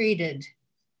pre-treated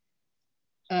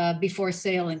before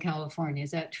sale in California.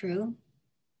 Is that true?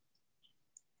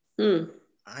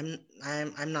 I'm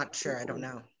not sure. I don't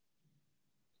know.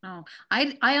 Oh,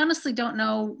 I honestly don't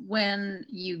know when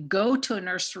you go to a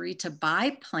nursery to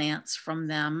buy plants from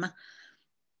them.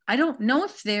 I don't know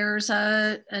if there's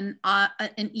an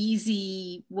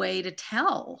easy way to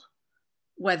tell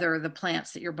whether the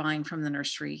plants that you're buying from the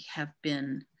nursery have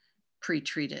been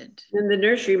pre-treated. And the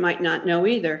nursery might not know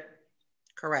either.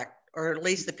 Correct. Or at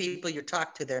least the people you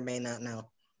talk to there may not know.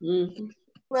 Mm-hmm.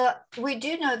 Well, we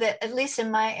do know that at least in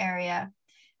my area,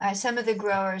 some of the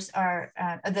growers are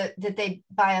that they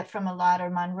buy up from a lot are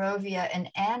Monrovia and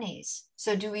Annie's.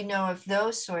 So do we know if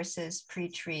those sources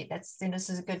pre-treat? This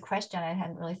is a good question. I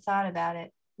hadn't really thought about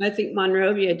it. I think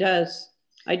Monrovia does.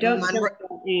 I don't know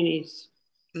about Annie's.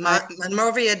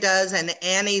 Monrovia does, and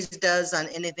Annie's does on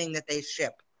anything that they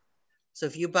ship. So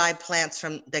if you buy plants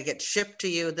that get shipped to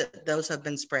you, those have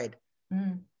been sprayed.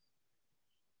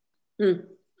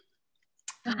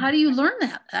 How do you learn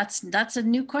that? That's a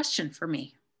new question for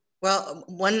me. Well,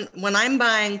 when I'm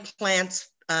buying plants,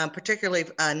 particularly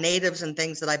natives and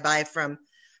things that I buy from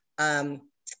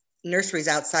nurseries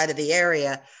outside of the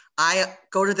area, I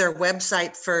go to their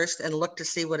website first and look to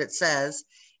see what it says.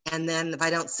 And then if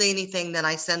I don't see anything, then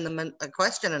I send them a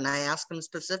question and I ask them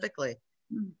specifically,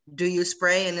 do you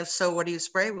spray? And if so, what do you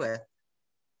spray with?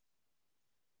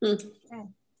 Okay.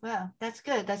 Well, that's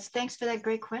good. Thanks for that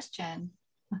great question.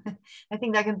 I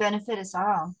think that can benefit us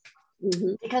all.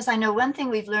 Mm-hmm. Because I know one thing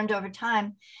we've learned over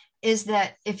time is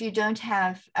that if you don't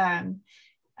have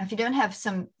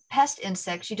some pest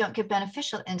insects, you don't get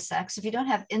beneficial insects. If you don't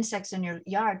have insects in your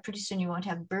yard, pretty soon you won't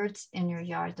have birds in your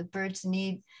yard. The birds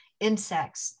need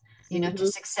insects, to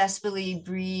successfully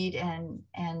breed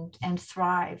and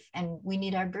thrive, and we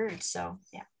need our birds. So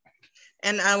yeah.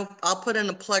 And I'll put in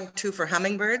a plug too for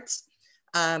hummingbirds.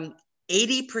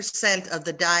 80% of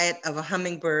the diet of a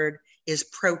hummingbird is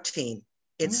protein.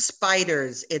 It's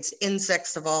spiders, it's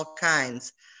insects of all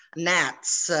kinds,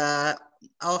 gnats,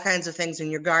 all kinds of things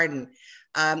in your garden.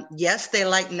 Yes, they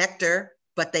like nectar,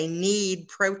 but they need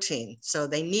protein. So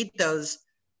they need those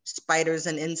spiders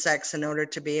and insects in order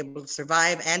to be able to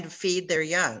survive and to feed their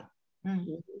young.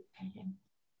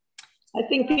 I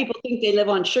think people think they live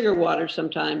on sugar water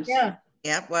sometimes. Yeah.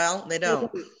 Yeah, well, they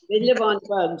don't. They live on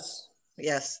bugs.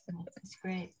 Yes. That's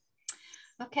great.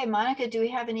 Okay, Monica, do we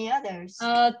have any others?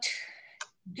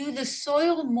 Do the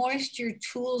soil moisture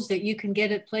tools that you can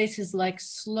get at places like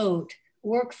Sloat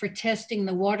work for testing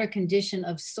the water condition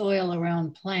of soil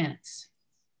around plants?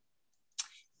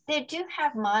 They do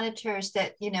have monitors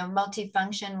that, you know,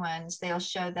 multifunction ones. They'll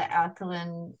show the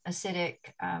alkaline acidic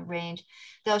range.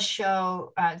 They'll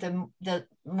show the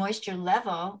moisture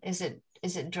level. Is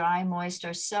it dry, moist,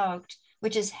 or soaked,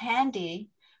 which is handy.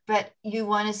 But you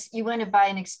want to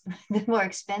buy the more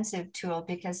expensive tool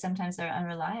because sometimes they're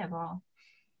unreliable.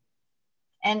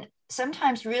 And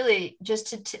sometimes really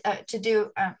just to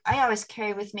do, I always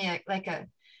carry with me like a,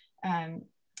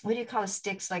 what do you call the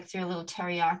sticks, like through a little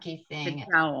teriyaki thing?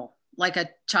 A dowel, like a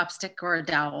chopstick or a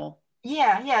dowel.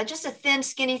 Yeah, just a thin,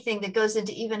 skinny thing that goes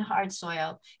into even hard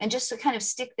soil, and just to kind of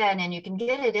stick that in. You can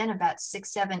get it in about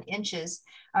 6-7 inches,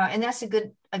 and that's a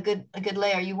good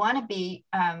layer. You want to be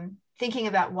thinking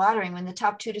about watering when the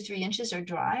top 2 to 3 inches are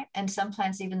dry, and some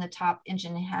plants even the top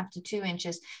 1.5 to 2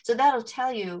 inches. So that'll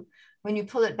tell you when you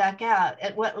pull it back out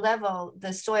at what level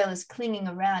the soil is clinging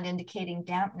around, indicating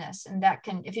dampness. And that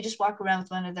can, if you just walk around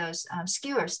with one of those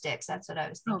skewer sticks, that's what I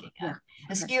was thinking of.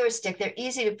 A skewer stick, they're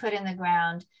easy to put in the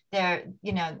ground. They're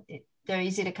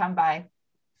easy to come by,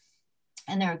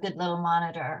 and they're a good little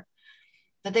monitor.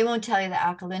 But they won't tell you the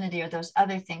alkalinity or those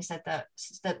other things that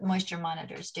the moisture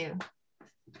monitors do.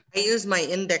 I use my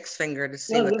index finger to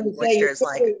see what the moisture is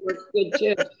like. Good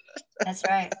too. That's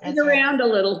right. Get around a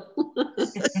little.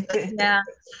 Yeah.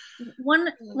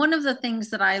 One of the things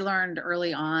that I learned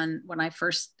early on when I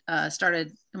first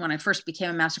became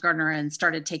a master gardener and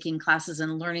started taking classes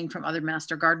and learning from other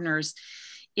master gardeners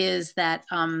is that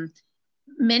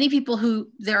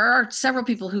there are several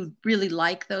people who really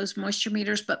like those moisture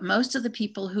meters, but most of the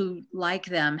people who like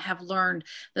them have learned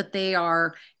that they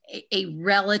are a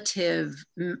relative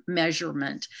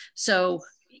measurement. So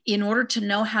in order to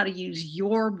know how to use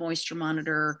your moisture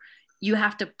monitor, you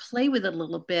have to play with it a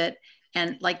little bit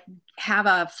and like have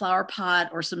a flower pot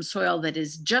or some soil that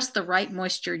is just the right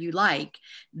moisture you like.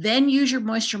 Then use your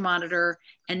moisture monitor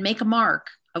and make a mark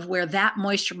of where that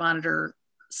moisture monitor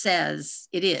says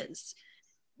it is,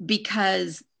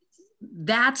 because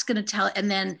that's going to tell, and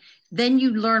then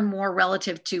you learn more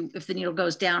relative to if the needle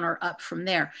goes down or up from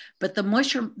there. But the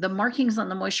markings on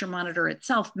the moisture monitor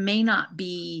itself may not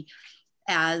be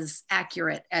as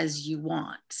accurate as you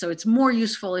want. So it's more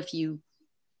useful if you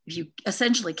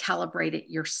essentially calibrate it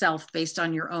yourself based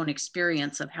on your own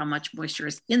experience of how much moisture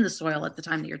is in the soil at the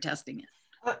time that you're testing it.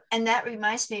 Oh, and that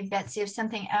reminds me, Betsy, of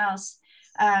something else.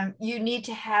 You need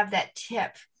to have that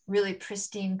tip really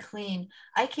pristine clean.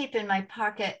 I keep in my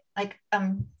pocket, like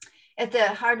at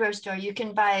the hardware store, you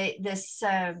can buy this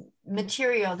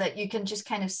material that you can just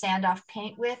kind of sand off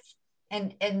paint with.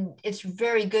 And it's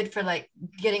very good for like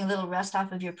getting a little rust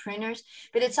off of your pruners,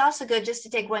 but it's also good just to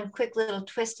take one quick little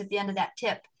twist at the end of that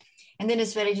tip. And then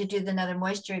it's ready to do another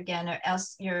moisture again, or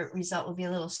else your result will be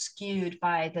a little skewed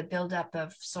by the buildup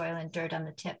of soil and dirt on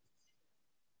the tip.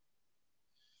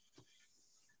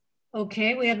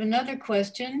 Okay, we have another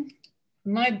question.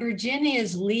 My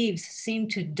Virginia's leaves seem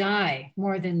to die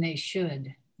more than they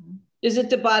should. Is it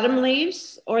the bottom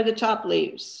leaves or the top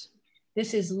leaves?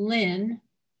 This is Lynn.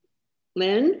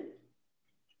 Lynn?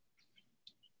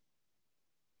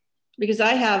 Because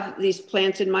I have these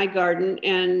plants in my garden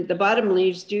and the bottom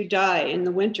leaves do die in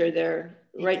the winter.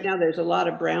 Right now there's a lot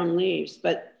of brown leaves,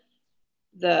 but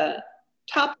the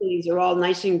top leaves are all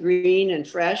nice and green and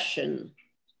fresh, and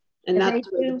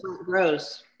that's where the plant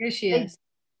grows. Here she is.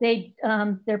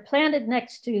 They're planted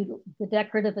next to the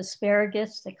decorative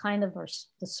asparagus, the kind of are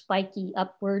the spiky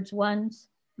upwards ones.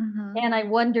 Mm-hmm. And I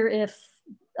wonder if,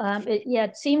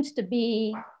 it seems to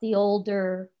be the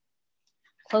older,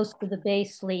 close to the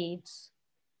base leaves.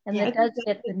 And that does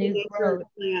get the new growth.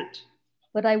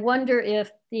 But I wonder if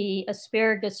the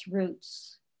asparagus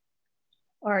roots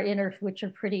are which are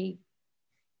pretty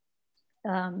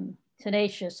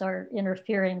tenacious, are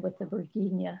interfering with the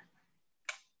Virginia.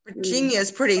 Virginia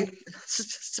is pretty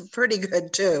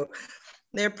good too.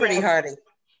 They're pretty hardy.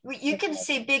 You can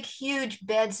see big, huge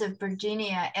beds of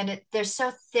Virginia, and they're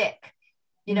so thick.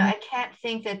 you know, I can't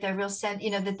think that they're real,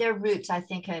 that their roots, I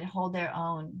think, could hold their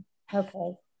own.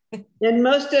 Okay. And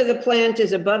most of the plant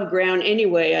is above ground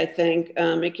anyway, I think.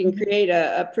 It can create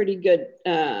a pretty good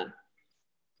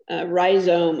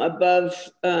rhizome above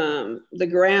the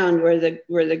ground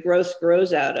where the growth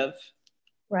grows out of.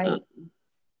 Right.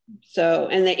 So,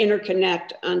 and they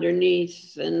interconnect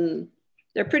underneath, and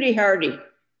they're pretty hardy.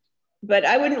 But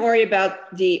I wouldn't worry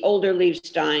about the older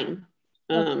leaves dying.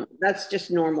 That's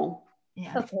just normal.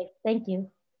 Yeah. Okay, thank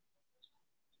you.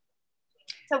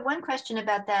 So one question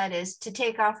about that is to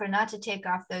take off or not to take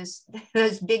off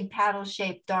those big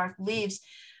paddle-shaped dark leaves.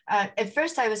 At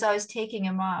first I was always taking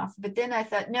them off, but then I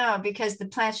thought, no, because the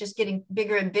plant's just getting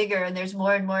bigger and bigger and there's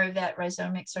more and more of that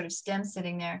rhizomic sort of stem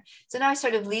sitting there. So now I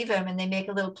sort of leave them and they make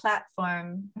a little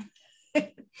platform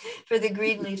for the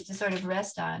green leaves to sort of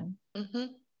rest on. Mm-hmm.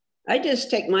 I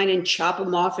just take mine and chop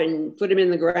them off and put them in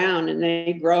the ground, and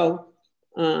they grow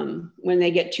when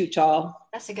they get too tall.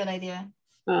 That's a good idea.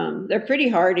 They're pretty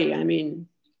hardy. I mean,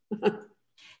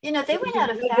 you know, they went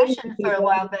out of fashion for a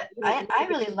while, but I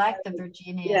really like the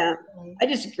Virginia. Yeah, I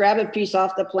just grab a piece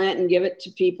off the plant and give it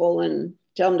to people and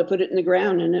tell them to put it in the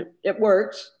ground, and it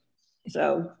works.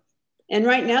 So, and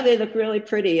right now they look really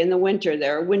pretty in the winter.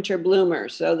 They're a winter bloomer,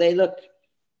 so they're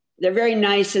very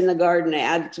nice in the garden. They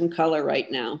add some color right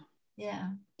now. Yeah.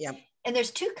 Yeah. And there's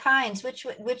two kinds. Which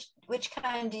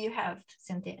kind do you have,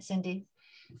 Cindy?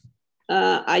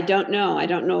 I don't know. I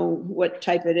don't know what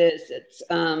type it is. It's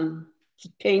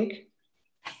pink.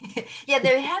 Yeah,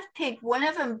 they have pink. One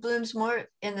of them blooms more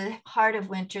in the heart of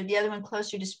winter, the other one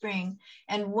closer to spring.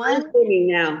 And one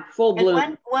blooming now, full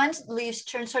bloom. One's leaves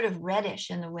turn sort of reddish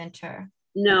in the winter.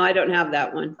 No, I don't have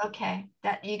that one. Okay,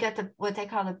 that you got what they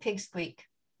call the pig squeak.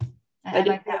 I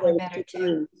like that one better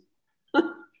too.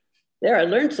 There, I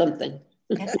learned something.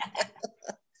 Well,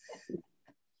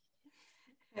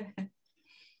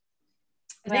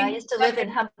 I used to live in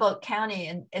Humboldt County,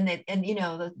 and you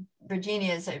know, the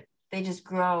Virginias they just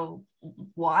grow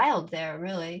wild there,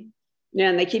 really. Yeah,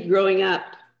 and they keep growing up.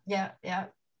 Yeah, yeah.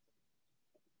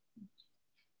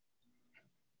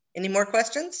 Any more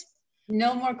questions?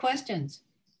 No more questions.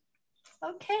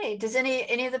 Okay. Does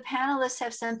any of the panelists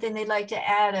have something they'd like to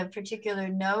add, a particular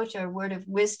note or word of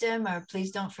wisdom, or please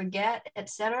don't forget,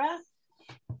 etc.?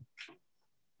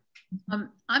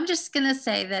 I'm just going to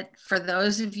say that for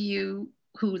those of you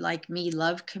who, like me,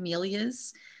 love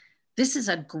camellias, this is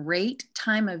a great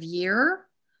time of year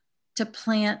to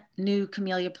plant new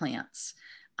camellia plants.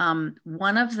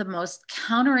 One of the most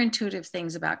counterintuitive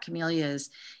things about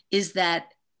camellias is that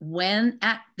when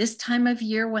at this time of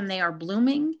year, when they are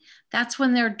blooming, that's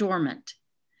when they're dormant.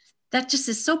 That just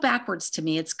is so backwards to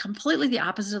me. It's completely the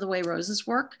opposite of the way roses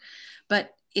work,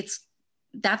 but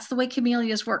that's the way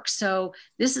camellias work. So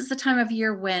this is the time of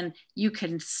year when you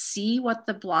can see what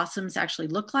the blossoms actually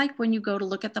look like when you go to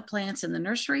look at the plants in the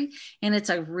nursery. And it's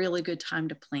a really good time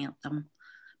to plant them,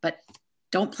 but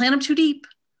don't plant them too deep.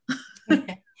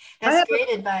 That's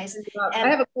great advice. I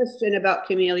have a question about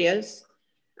camellias.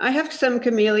 I have some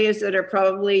camellias that are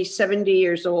probably 70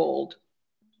 years old,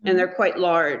 and they're quite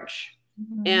large.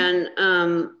 And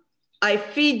I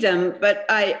feed them, but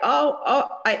I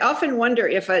often wonder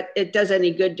if it does any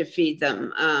good to feed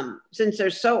them since they're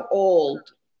so old.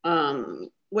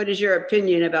 What is your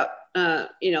opinion about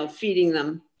feeding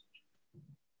them?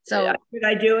 So should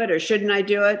I do it or shouldn't I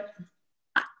do it?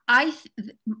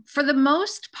 For the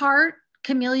most part,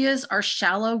 camellias are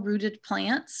shallow rooted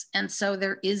plants. And so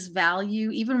there is value,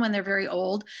 even when they're very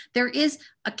old. There is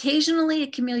occasionally a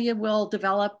camellia will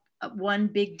develop one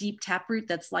big deep taproot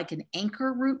that's like an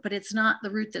anchor root, but it's not the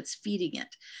root that's feeding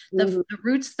it. The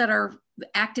roots that are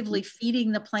actively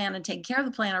feeding the plant and taking care of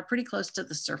the plant are pretty close to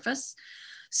the surface.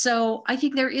 So I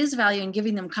think there is value in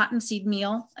giving them cottonseed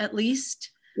meal at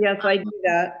least. Yes, I do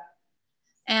that.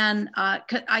 And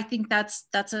I think that's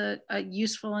a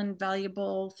useful and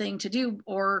valuable thing to do,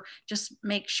 or just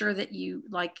make sure that you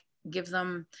give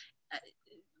them,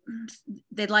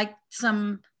 they like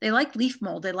leaf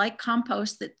mold. They like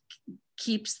compost that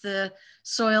keeps the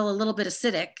soil a little bit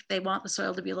acidic. They want the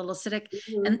soil to be a little acidic,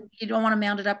 and you don't want to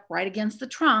mount it up right against the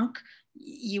trunk.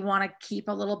 You want to keep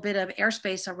a little bit of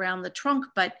airspace around the trunk,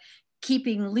 but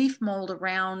keeping leaf mold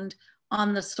around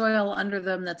on the soil under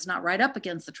them that's not right up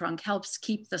against the trunk helps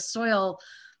keep the soil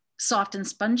soft and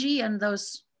spongy, and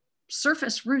those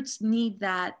surface roots need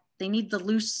that. They need the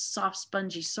loose, soft,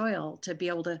 spongy soil to be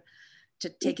able to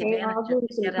take advantage I'll do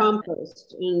some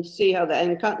compost and see how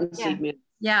and cottonseed meal.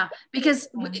 Yeah, because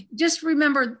just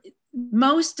remember,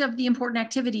 most of the important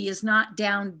activity is not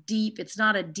down deep. It's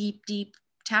not a deep, deep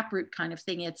taproot kind of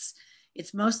thing. It's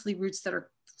mostly roots that are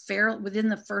fair within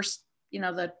the first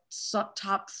the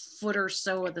top foot or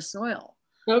so of the soil.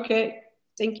 Okay,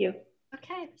 thank you.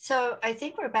 Okay, so I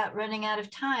think we're about running out of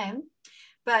time,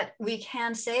 but we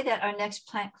can say that our next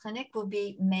plant clinic will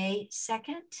be May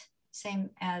 2nd,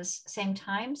 same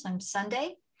times on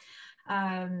Sunday.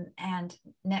 And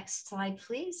next slide,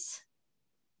 please.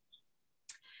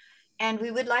 And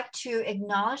we would like to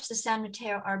acknowledge the San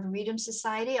Mateo Arboretum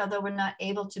Society, although we're not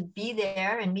able to be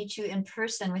there and meet you in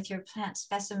person with your plant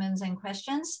specimens and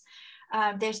questions.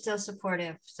 They're still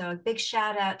supportive. So a big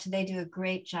shout out to, they do a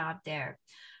great job there.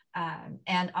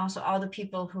 And also all the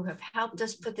people who have helped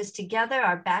us put this together,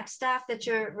 our back staff that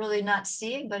you're really not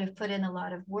seeing, but have put in a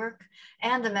lot of work,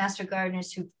 and the master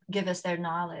gardeners who give us their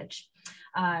knowledge.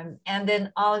 And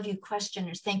then all of you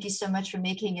questioners, thank you so much for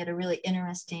making it a really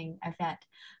interesting event.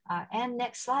 And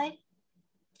next slide.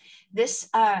 This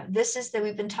is that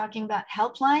we've been talking about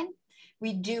helpline.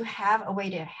 We do have a way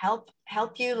to help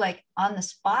you, like on the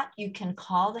spot. You can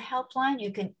call the helpline,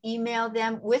 you can email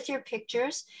them with your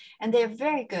pictures, and they're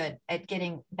very good at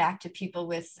getting back to people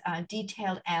with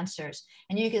detailed answers.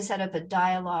 And you can set up a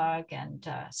dialogue. And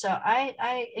so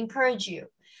I encourage you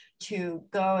to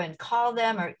go and call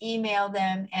them or email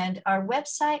them. And our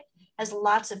website has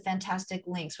lots of fantastic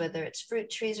links, whether it's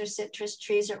fruit trees or citrus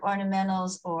trees or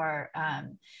ornamentals or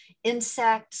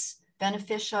insects,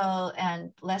 beneficial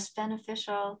and less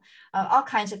beneficial, all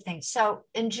kinds of things. So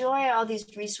enjoy all these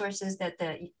resources that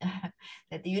the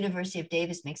University of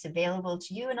Davis makes available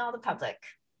to you and all the public.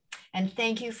 And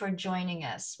thank you for joining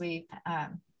us.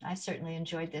 I certainly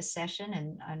enjoyed this session,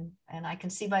 and I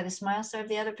can see by the smiles of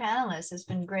the other panelists, it's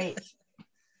been great.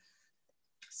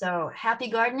 So happy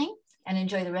gardening and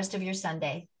enjoy the rest of your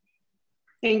Sunday.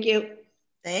 Thank you.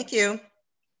 Thank you.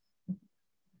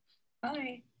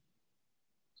 Bye.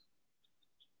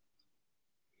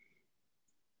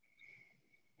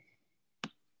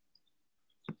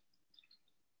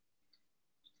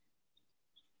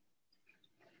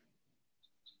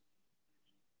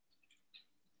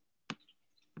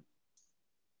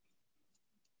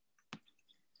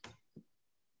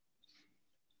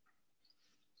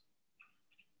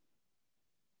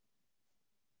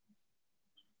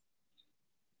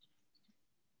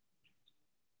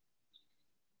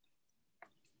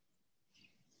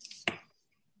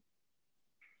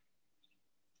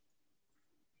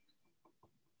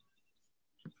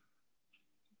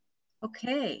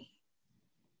 Okay.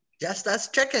 Just us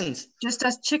chickens. Just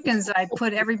us chickens. I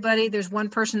put everybody, there's one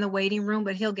person in the waiting room,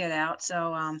 but he'll get out.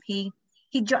 So I think,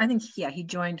 yeah, he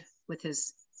joined with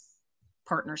his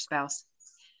partner spouse.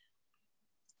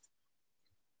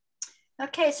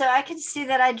 Okay, so I can see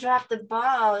that I dropped the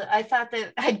ball. I thought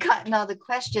that I'd gotten all the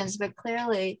questions, but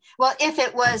clearly, well, if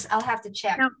it was, I'll have to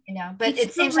check, but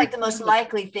it seems like the most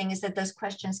likely thing is that those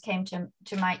questions came to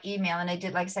my email, and I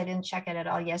did, like I said, I didn't check it at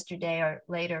all yesterday or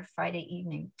later Friday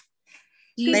evening.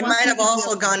 They might have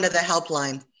also gone to the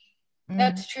helpline.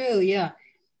 That's true, yeah.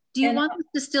 Do you want us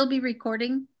to still be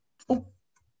recording? Oh,